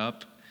showed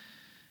up.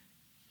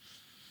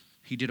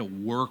 He did a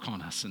work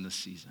on us in this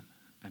season.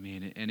 I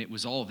mean, and it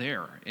was all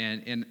there.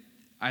 And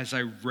as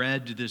I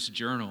read this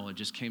journal, it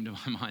just came to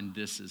my mind,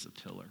 this is a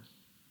pillar.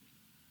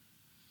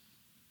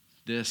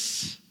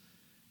 This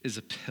is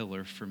a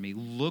pillar for me.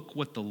 Look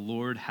what the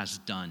Lord has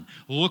done.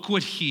 Look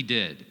what he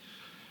did.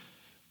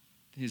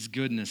 His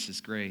goodness,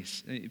 his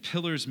grace.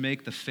 Pillars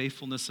make the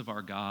faithfulness of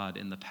our God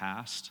in the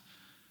past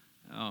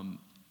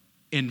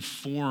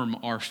inform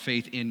our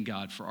faith in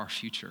God for our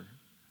future.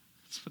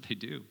 That's what they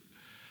do.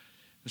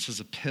 This is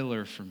a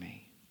pillar for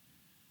me.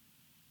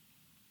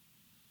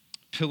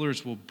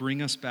 Pillars will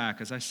bring us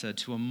back, as I said,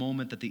 to a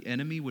moment that the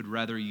enemy would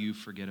rather you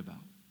forget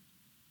about.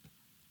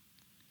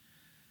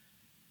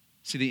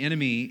 See, the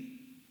enemy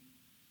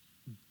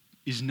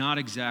is not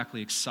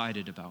exactly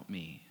excited about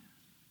me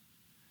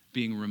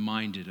being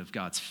reminded of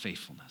God's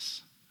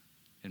faithfulness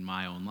in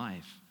my own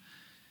life.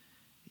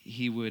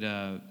 He would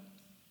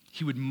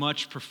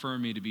much prefer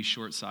me to be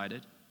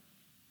short-sighted,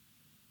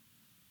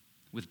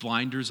 with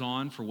blinders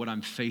on for what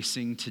I'm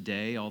facing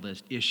today, all the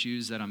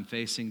issues that I'm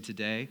facing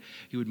today.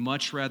 He would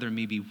much rather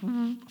me be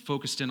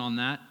focused in on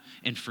that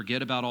and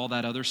forget about all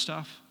that other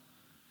stuff.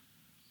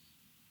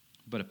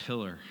 But a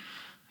pillar,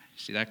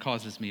 see, that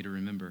causes me to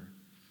remember.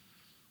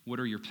 What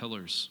are your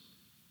pillars?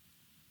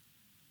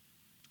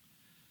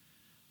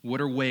 What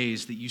are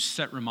ways that you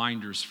set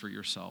reminders for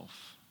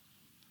yourself?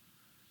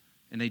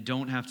 And they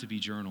don't have to be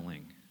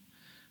journaling.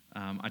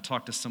 I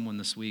talked to someone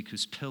this week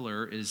whose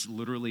pillar is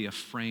literally a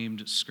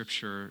framed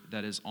scripture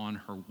that is on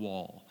her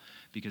wall,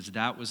 because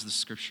that was the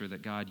scripture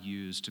that God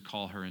used to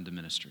call her into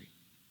ministry.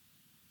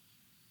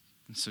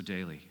 And so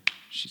daily,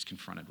 she's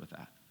confronted with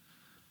that.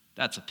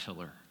 That's a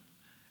pillar.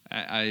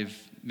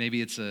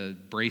 Maybe it's a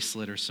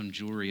bracelet or some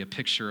jewelry, a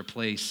picture, a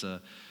place,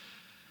 a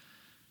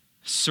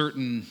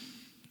certain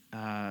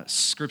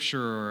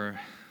scripture or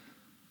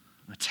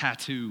a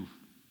tattoo.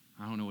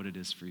 I don't know what it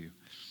is for you.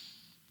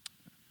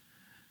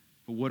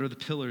 But what are the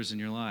pillars in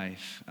your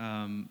life?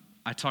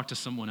 I talked to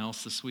someone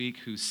else this week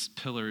whose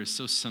pillar is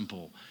so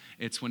simple.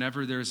 It's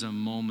whenever there's a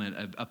moment,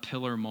 a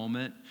pillar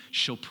moment,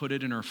 she'll put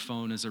it in her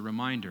phone as a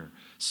reminder.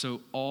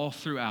 So all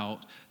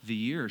throughout the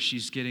year,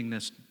 she's getting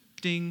this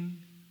ding.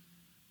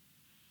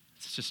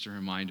 It's just a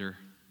reminder.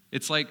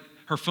 It's like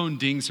her phone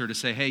dings her to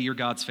say, hey, you're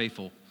God's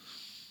faithful.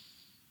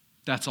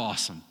 That's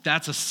awesome.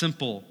 That's a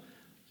simple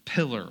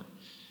pillar.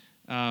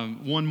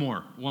 One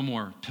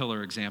more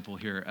pillar example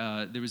here.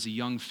 There was a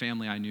young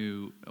family I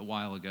knew a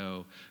while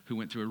ago who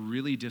went through a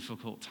really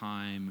difficult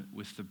time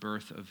with the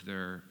birth of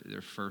their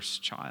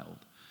first child.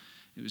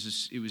 It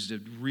was a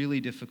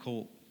really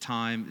difficult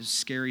time, a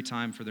scary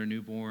time for their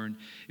newborn.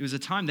 It was a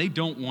time they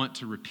don't want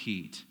to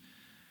repeat.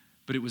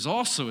 But it was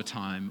also a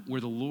time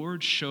where the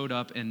Lord showed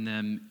up in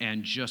them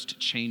and just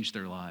changed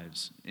their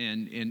lives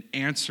and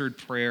answered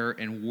prayer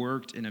and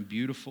worked in a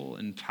beautiful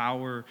and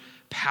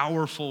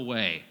powerful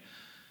way.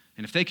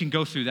 And if they can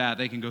go through that,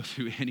 they can go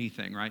through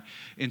anything, right?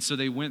 And so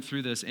they went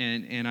through this,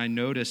 and I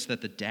noticed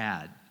that the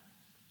dad,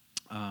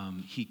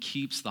 he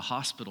keeps the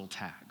hospital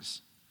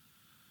tags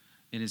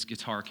in his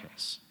guitar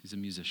case. He's a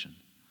musician.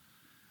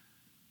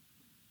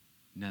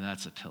 Now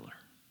that's a pillar.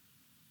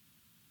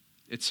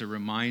 It's a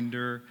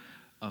reminder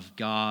of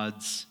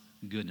God's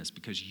goodness,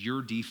 because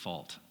your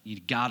default, you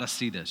gotta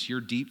see this,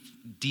 your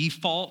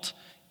default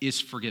is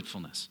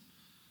forgetfulness.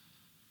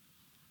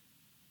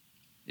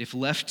 If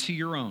left to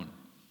your own,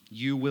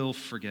 you will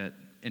forget,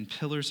 and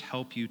pillars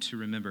help you to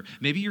remember.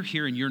 Maybe you're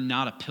here and you're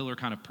not a pillar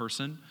kind of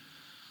person.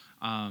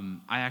 I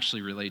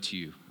actually relate to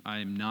you. I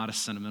am not a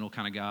sentimental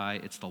kind of guy.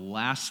 It's the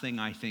last thing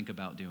I think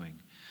about doing.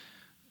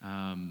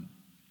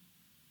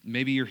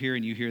 Maybe you're here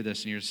and you hear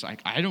this and you're just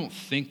like, I don't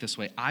think this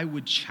way. I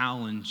would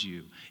challenge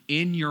you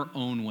in your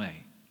own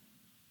way.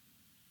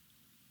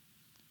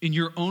 In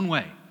your own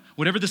way.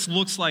 Whatever this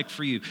looks like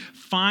for you,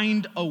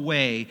 find a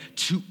way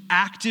to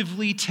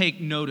actively take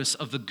notice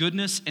of the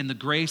goodness and the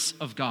grace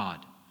of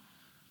God.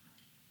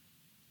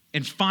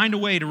 And find a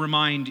way to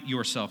remind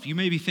yourself. You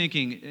may be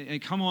thinking, hey,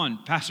 come on,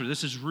 Pastor,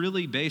 this is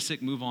really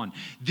basic, move on.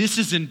 This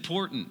is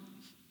important.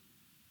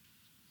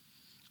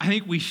 I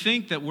think we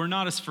think that we're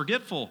not as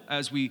forgetful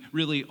as we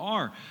really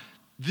are.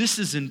 This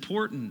is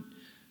important.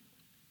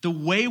 The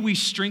way we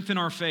strengthen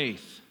our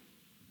faith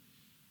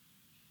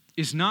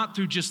is not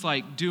through just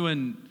like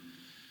doing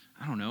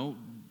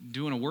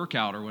a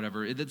workout or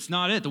whatever. That's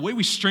not it. The way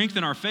we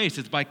strengthen our faith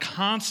is by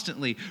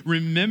constantly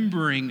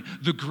remembering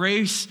the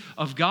grace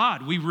of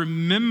God. We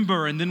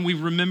remember, and then we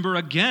remember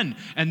again,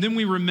 and then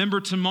we remember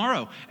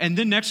tomorrow, and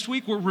then next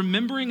week we're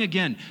remembering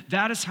again.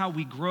 That is how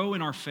we grow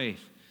in our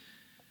faith.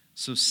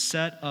 So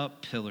set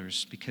up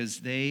pillars, because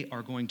they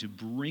are going to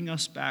bring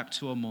us back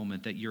to a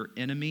moment that your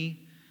enemy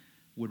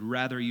would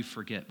rather you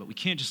forget. But we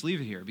can't just leave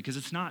it here, because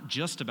it's not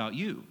just about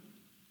you.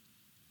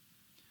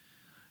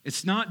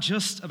 It's not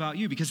just about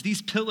you, because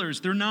these pillars,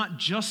 they're not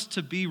just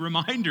to be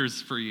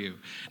reminders for you.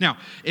 Now,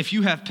 if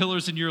you have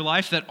pillars in your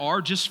life that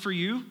are just for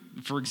you,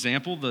 for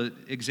example, the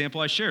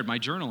example I shared, my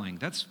journaling,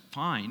 that's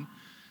fine.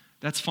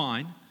 That's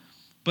fine.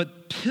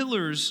 But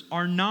pillars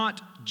are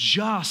not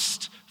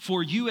just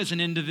for you as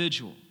an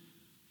individual.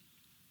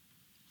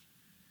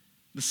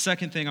 The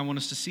second thing I want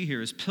us to see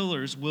here is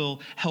pillars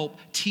will help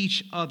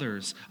teach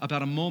others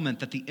about a moment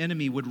that the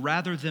enemy would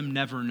rather them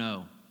never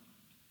know.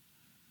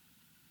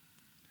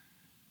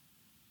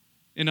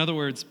 In other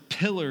words,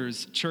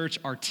 pillars, church,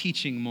 are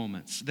teaching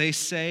moments. They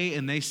say,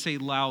 and they say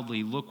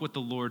loudly, look what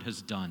the Lord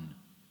has done.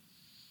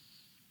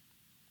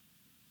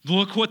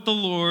 Look what the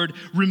Lord,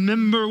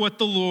 remember what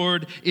the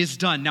Lord is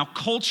done. Now,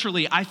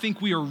 culturally, I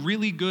think we are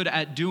really good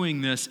at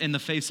doing this in the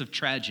face of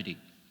tragedy.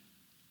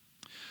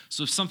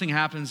 So if something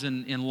happens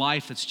in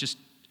life that's just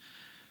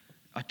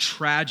a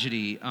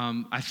tragedy,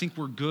 I think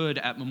we're good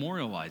at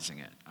memorializing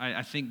it.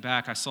 I think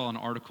back, I saw an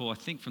article, I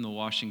think from the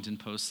Washington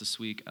Post this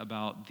week,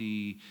 about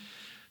the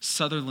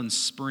Sutherland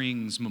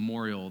Springs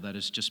Memorial that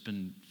has just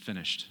been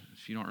finished.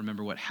 If you don't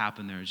remember what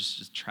happened there, it's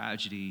just a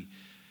tragedy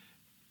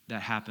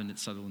that happened at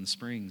Sutherland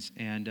Springs.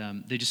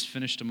 And they just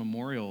finished a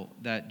memorial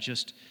that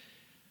just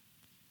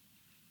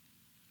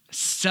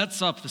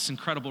sets up this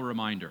incredible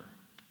reminder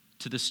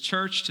to this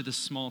church, to this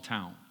small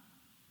town,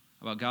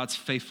 about God's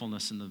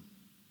faithfulness in the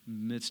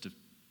midst of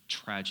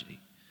tragedy.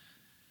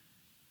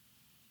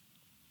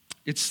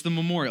 It's the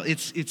memorial.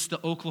 It's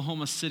the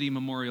Oklahoma City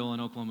Memorial in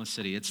Oklahoma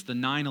City. It's the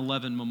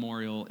 9/11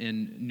 Memorial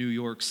in New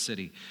York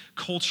City.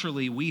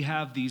 Culturally, we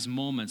have these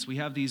moments. We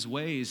have these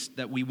ways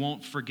that we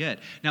won't forget.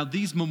 Now,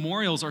 these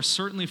memorials are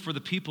certainly for the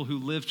people who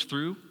lived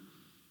through.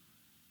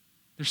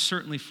 They're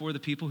certainly for the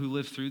people who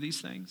lived through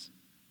these things.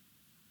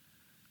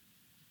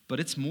 But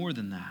it's more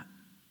than that.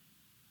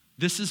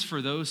 This is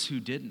for those who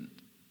didn't.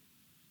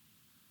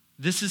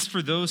 This is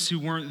for those who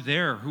weren't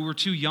there, who were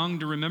too young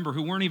to remember,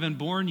 who weren't even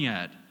born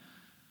yet.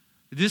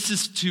 This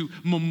is to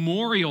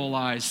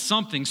memorialize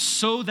something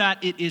so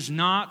that it is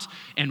not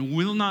and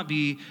will not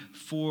be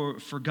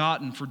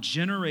forgotten for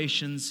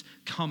generations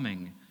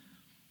coming.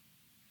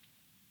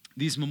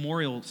 These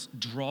memorials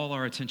draw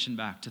our attention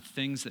back to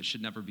things that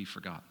should never be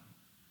forgotten,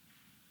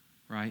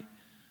 right?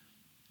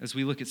 As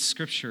we look at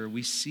Scripture,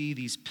 we see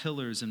these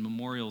pillars and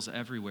memorials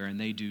everywhere, and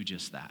they do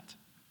just that.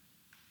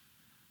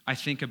 I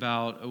think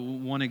about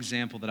one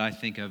example that I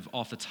think of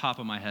off the top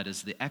of my head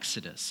is the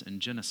Exodus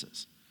in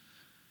Genesis.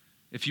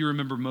 If you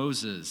remember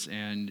Moses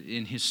and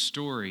in his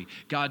story,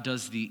 God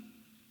does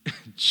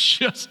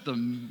just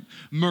the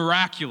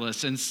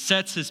miraculous and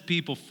sets his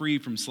people free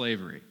from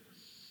slavery.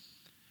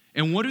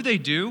 And what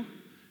do?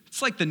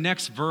 It's like the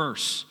next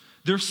verse.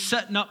 They're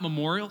setting up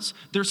memorials.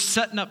 They're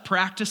setting up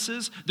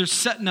practices. They're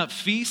setting up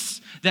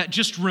feasts that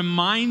just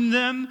remind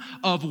them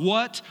of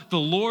what the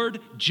Lord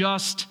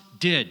just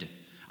did.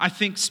 I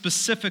think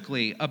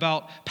specifically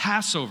about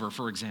Passover,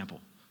 for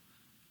example.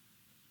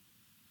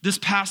 This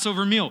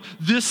Passover meal,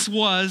 this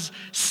was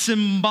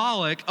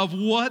symbolic of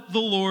what the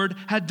Lord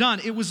had done.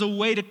 It was a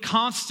way to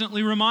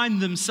constantly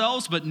remind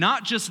themselves, but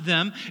not just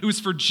them. It was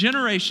for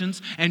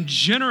generations and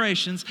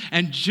generations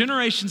and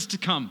generations to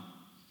come,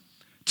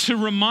 to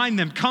remind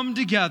them, come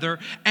together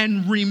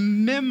and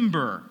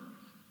remember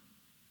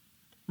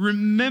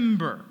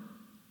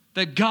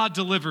that God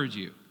delivered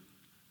you.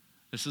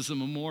 This is a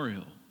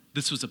memorial.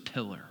 This was a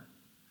pillar.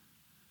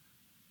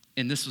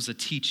 And this was a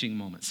teaching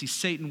moment. See,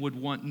 Satan would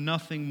want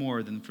nothing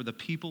more than for the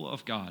people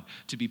of God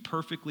to be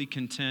perfectly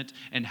content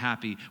and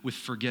happy with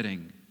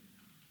forgetting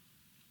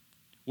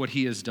what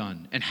he has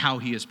done and how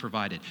he has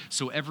provided.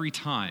 So every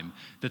time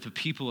that the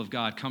people of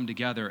God come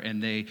together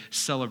and they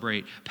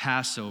celebrate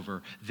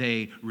Passover,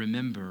 they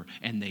remember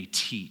and they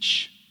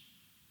teach.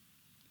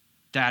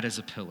 That is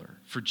a pillar.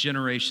 For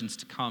generations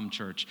to come,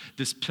 church,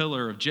 this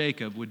pillar of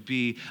Jacob would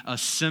be a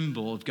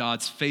symbol of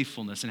God's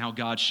faithfulness and how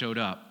God showed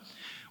up.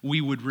 We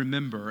would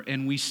remember,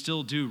 and we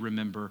still do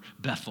remember,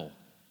 Bethel.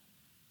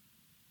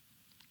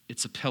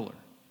 It's a pillar.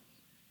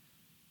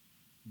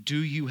 Do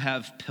you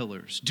have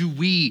pillars? Do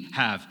we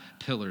have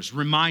pillars?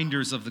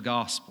 Reminders of the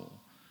gospel.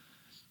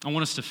 I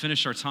want us to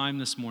finish our time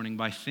this morning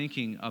by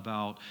thinking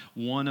about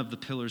one of the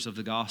pillars of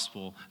the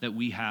gospel that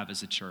we have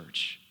as a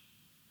church,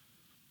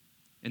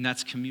 and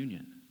that's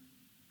communion.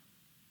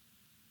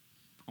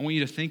 I want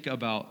you to think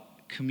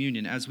about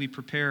communion. As we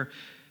prepare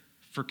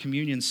for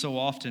communion, so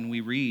often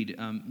we read,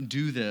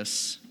 do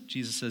this,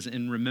 Jesus says,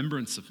 in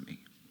remembrance of me.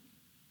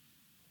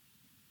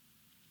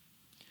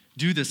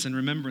 Do this in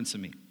remembrance of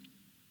me.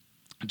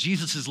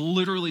 Jesus is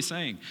literally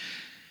saying,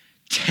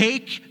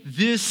 take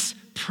this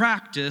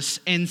practice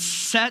and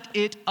set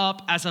it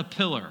up as a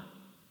pillar.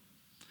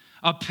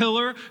 A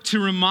pillar to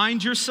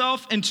remind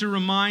yourself and to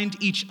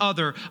remind each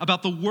other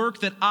about the work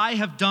that I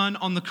have done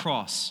on the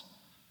cross.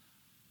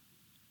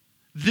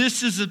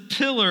 This is a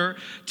pillar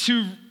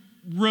to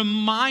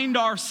remind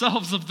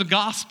ourselves of the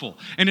gospel.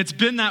 And it's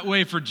been that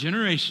way for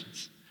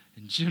generations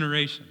and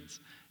generations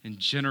and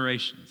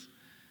generations.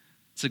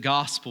 It's a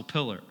gospel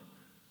pillar.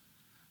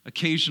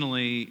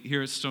 Occasionally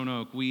here at Stone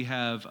Oak, we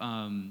have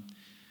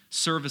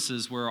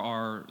services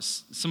where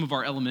some of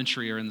our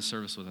elementary are in the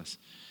service with us.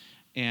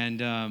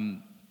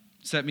 And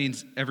so that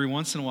means every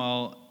once in a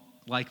while,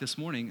 like this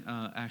morning,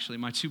 actually,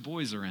 my two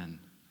boys are in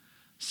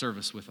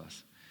service with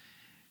us.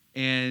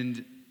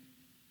 And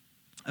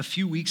a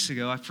few weeks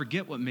ago, I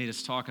forget what made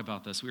us talk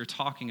about this. We were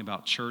talking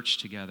about church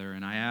together,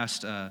 and I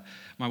asked,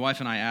 my wife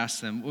and I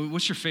asked them,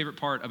 what's your favorite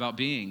part about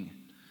being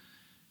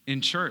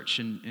in church,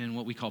 in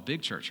what we call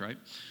big church, right?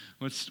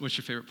 What's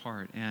your favorite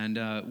part?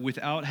 And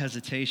without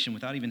hesitation,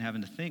 without even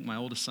having to think, my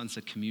oldest son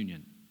said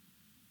communion.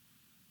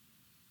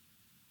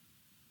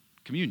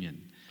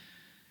 communion.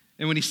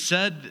 And when he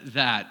said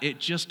that, it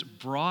just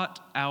brought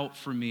out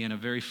for me in a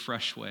very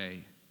fresh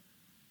way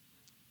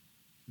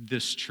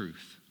this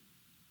truth.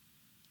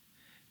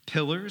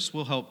 Pillars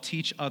will help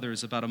teach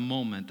others about a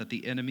moment that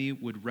the enemy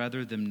would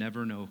rather them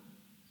never know.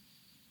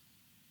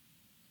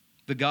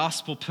 The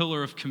gospel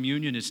pillar of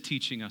communion is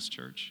teaching us,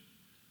 church.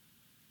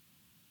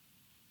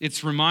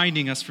 It's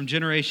reminding us from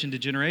generation to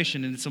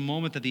generation, and it's a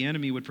moment that the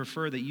enemy would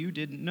prefer that you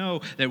didn't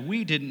know, that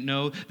we didn't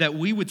know, that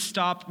we would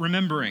stop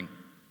remembering.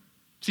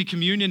 See,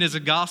 communion is a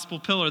gospel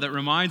pillar that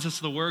reminds us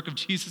of the work of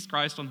Jesus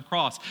Christ on the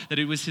cross, that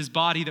it was his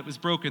body that was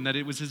broken, that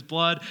it was his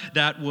blood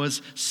that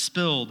was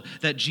spilled,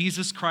 that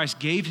Jesus Christ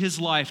gave his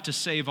life to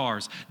save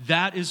ours.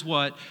 That is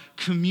what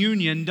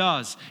communion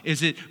does,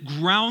 is it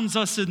grounds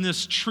us in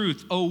this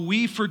truth. Oh,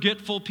 we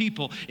forgetful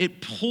people.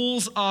 It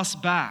pulls us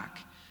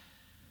back.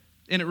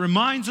 And it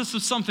reminds us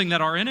of something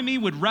that our enemy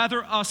would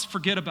rather us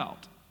forget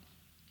about.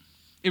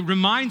 It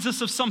reminds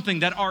us of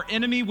something that our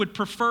enemy would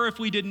prefer if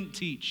we didn't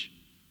teach.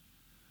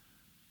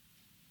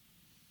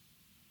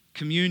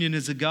 Communion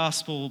is a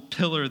gospel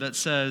pillar that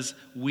says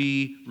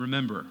we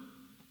remember.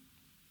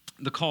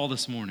 The call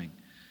this morning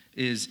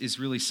is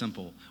really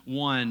simple.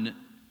 One,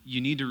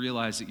 you need to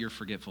realize that you're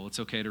forgetful. It's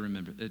okay to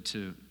remember,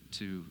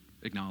 to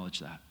acknowledge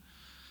that.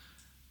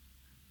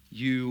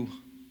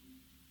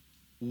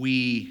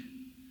 We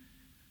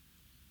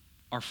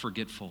are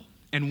forgetful,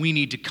 and we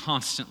need to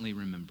constantly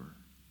remember.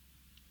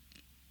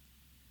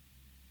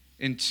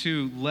 And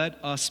two,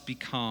 let us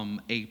become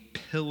a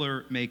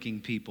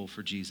pillar-making people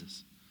for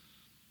Jesus.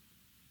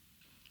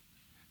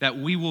 That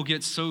we will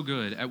get so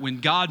good at when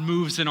God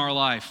moves in our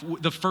life,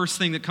 the first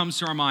thing that comes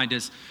to our mind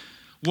is,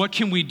 what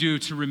can we do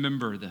to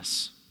remember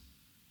this?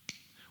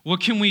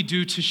 What can we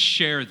do to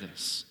share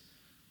this?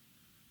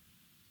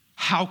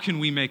 How can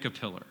we make a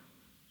pillar?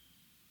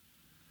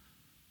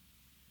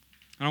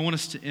 And I want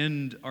us to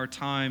end our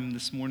time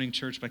this morning,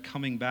 church, by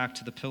coming back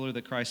to the pillar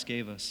that Christ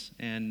gave us,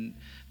 and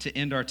to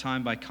end our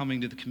time by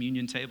coming to the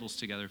communion tables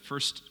together. 1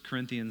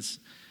 Corinthians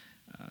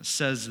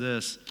says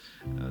this,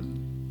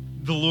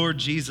 the Lord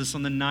Jesus,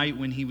 on the night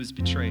when he was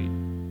betrayed,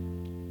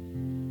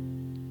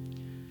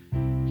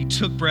 he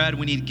took bread.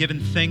 When he'd given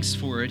thanks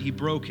for it, he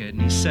broke it,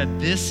 and he said,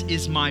 "This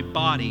is my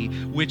body,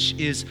 which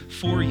is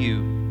for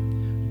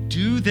you.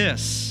 Do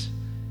this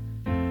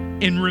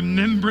in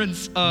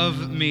remembrance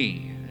of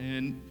me."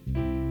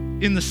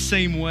 And in the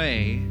same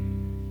way,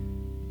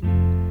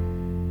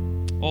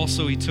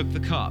 also he took the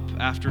cup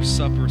after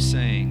supper,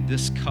 saying,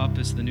 "This cup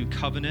is the new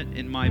covenant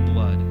in my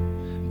blood.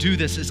 Do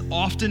this as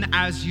often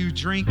as you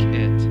drink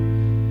it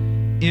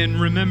in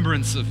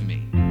remembrance of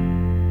me.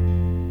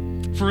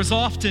 For as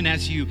often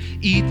as you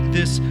eat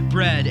this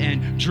bread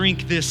and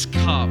drink this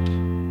cup,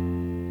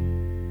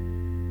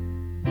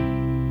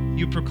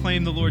 you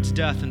proclaim the Lord's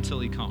death until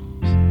he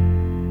comes."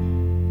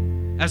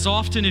 As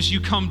often as you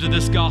come to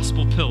this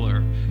gospel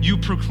pillar, you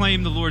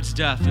proclaim the Lord's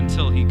death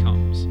until he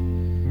comes.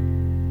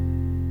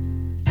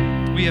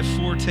 We have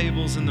 4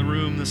 tables in the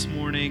room this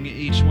morning,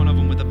 each one of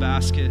them with a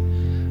basket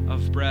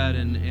of bread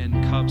and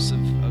cups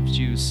of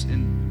juice,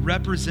 and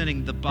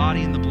representing the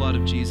body and the blood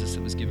of Jesus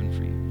that was given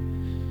for you.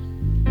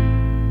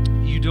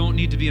 You don't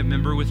need to be a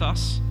member with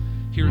us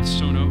here at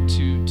Stone Oak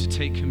to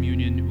take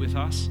communion with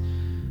us,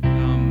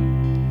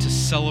 to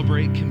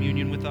celebrate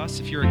communion with us.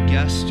 If you're a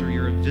guest or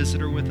you're a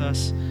visitor with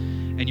us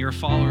and you're a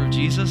follower of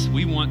Jesus,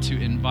 we want to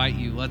invite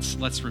you.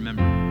 Let's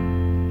remember.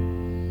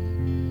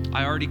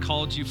 I already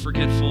called you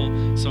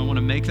forgetful, so I want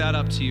to make that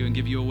up to you and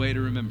give you a way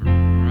to remember,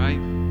 all right?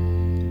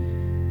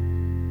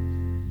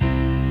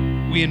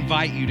 We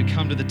invite you to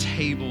come to the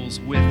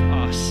tables with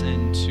us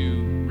and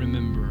to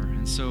remember.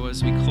 And so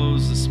as we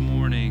close this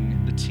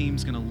morning, the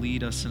team's going to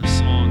lead us in a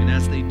song. And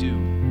as they do,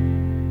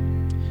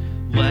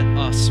 let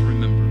us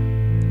remember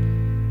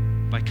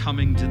by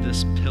coming to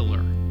this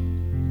pillar.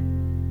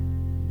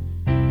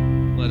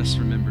 Let us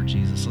remember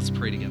Jesus. Let's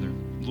pray together.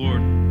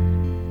 Lord,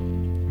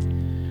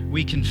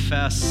 we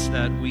confess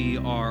that we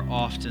are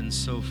often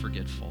so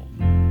forgetful.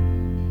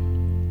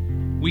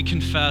 We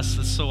confess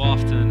that so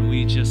often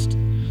we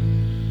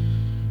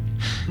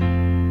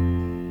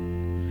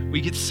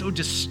get so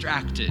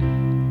distracted.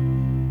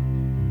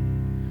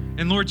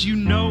 And Lord, you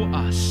know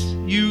us.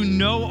 You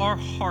know our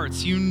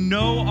hearts. You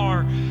know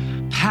our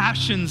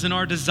passions and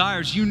our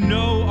desires. You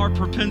know our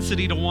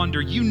propensity to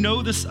wander. You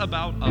know this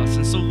about us.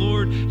 And so,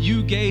 Lord,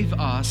 you gave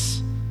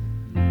us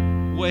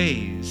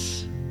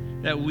ways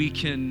that we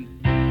can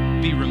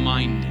be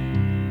reminded.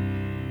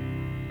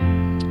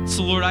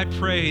 So, Lord, I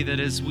pray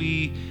that as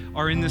we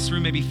are in this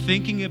room, maybe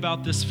thinking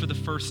about this for the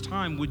first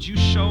time, would you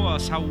show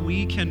us how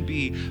we can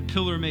be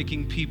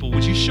pillar-making people?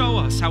 Would you show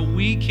us how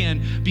we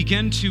can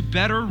begin to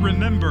better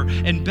remember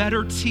and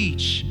better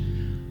teach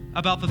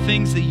about the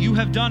things that you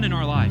have done in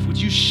our life?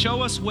 Would you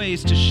show us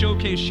ways to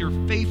showcase your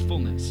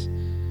faithfulness?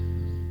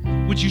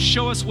 Would you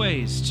show us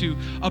ways to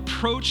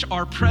approach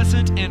our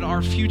present and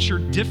our future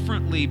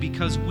differently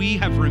because we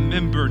have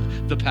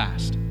remembered the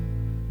past?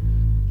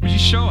 Would you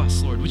show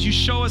us, Lord? Would you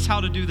show us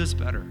how to do this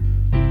better?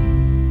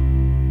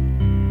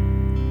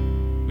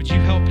 Would you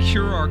help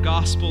cure our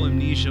gospel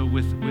amnesia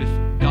with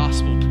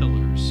gospel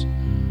pillars?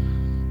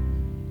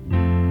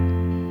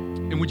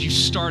 And would you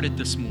start it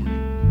this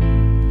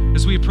morning?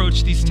 As we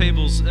approach these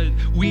tables,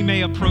 we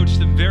may approach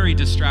them very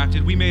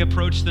distracted. We may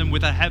approach them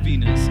with a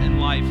heaviness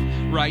in life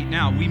right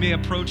now. We may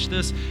approach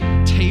this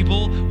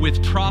table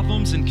with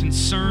problems and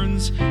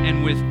concerns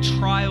and with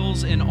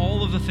trials and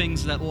all of the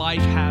things that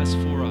life has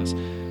for us.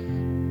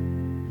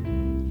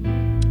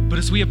 But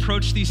as we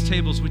approach these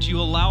tables, would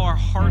you allow our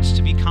hearts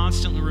to be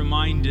constantly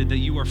reminded that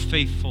you are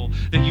faithful,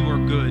 that you are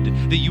good,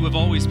 that you have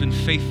always been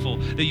faithful,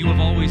 that you have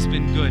always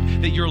been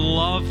good, that your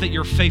love, that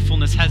your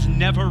faithfulness has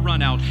never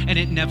run out and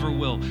it never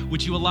will.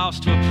 Would you allow us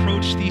to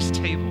approach these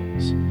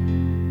tables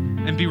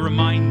and be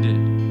reminded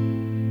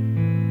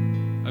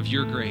of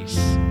your grace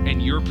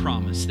and your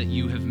promise that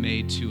you have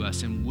made to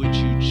us? And would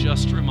you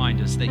just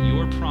remind us that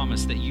your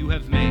promise that you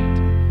have made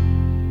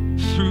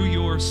through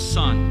your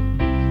Son,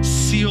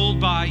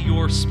 sealed by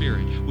your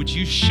Spirit, would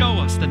you show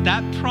us that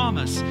that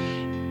promise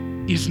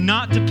is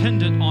not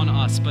dependent on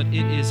us, but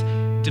it is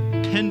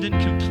dependent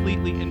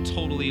completely and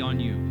totally on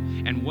you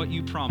and what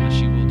you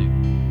promise you will do.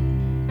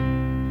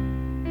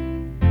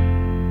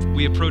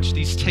 We approach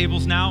these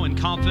tables now in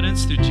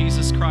confidence through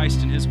Jesus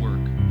Christ and his work.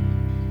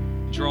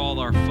 Draw all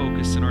our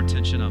focus and our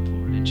attention up,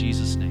 Lord, in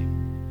Jesus' name.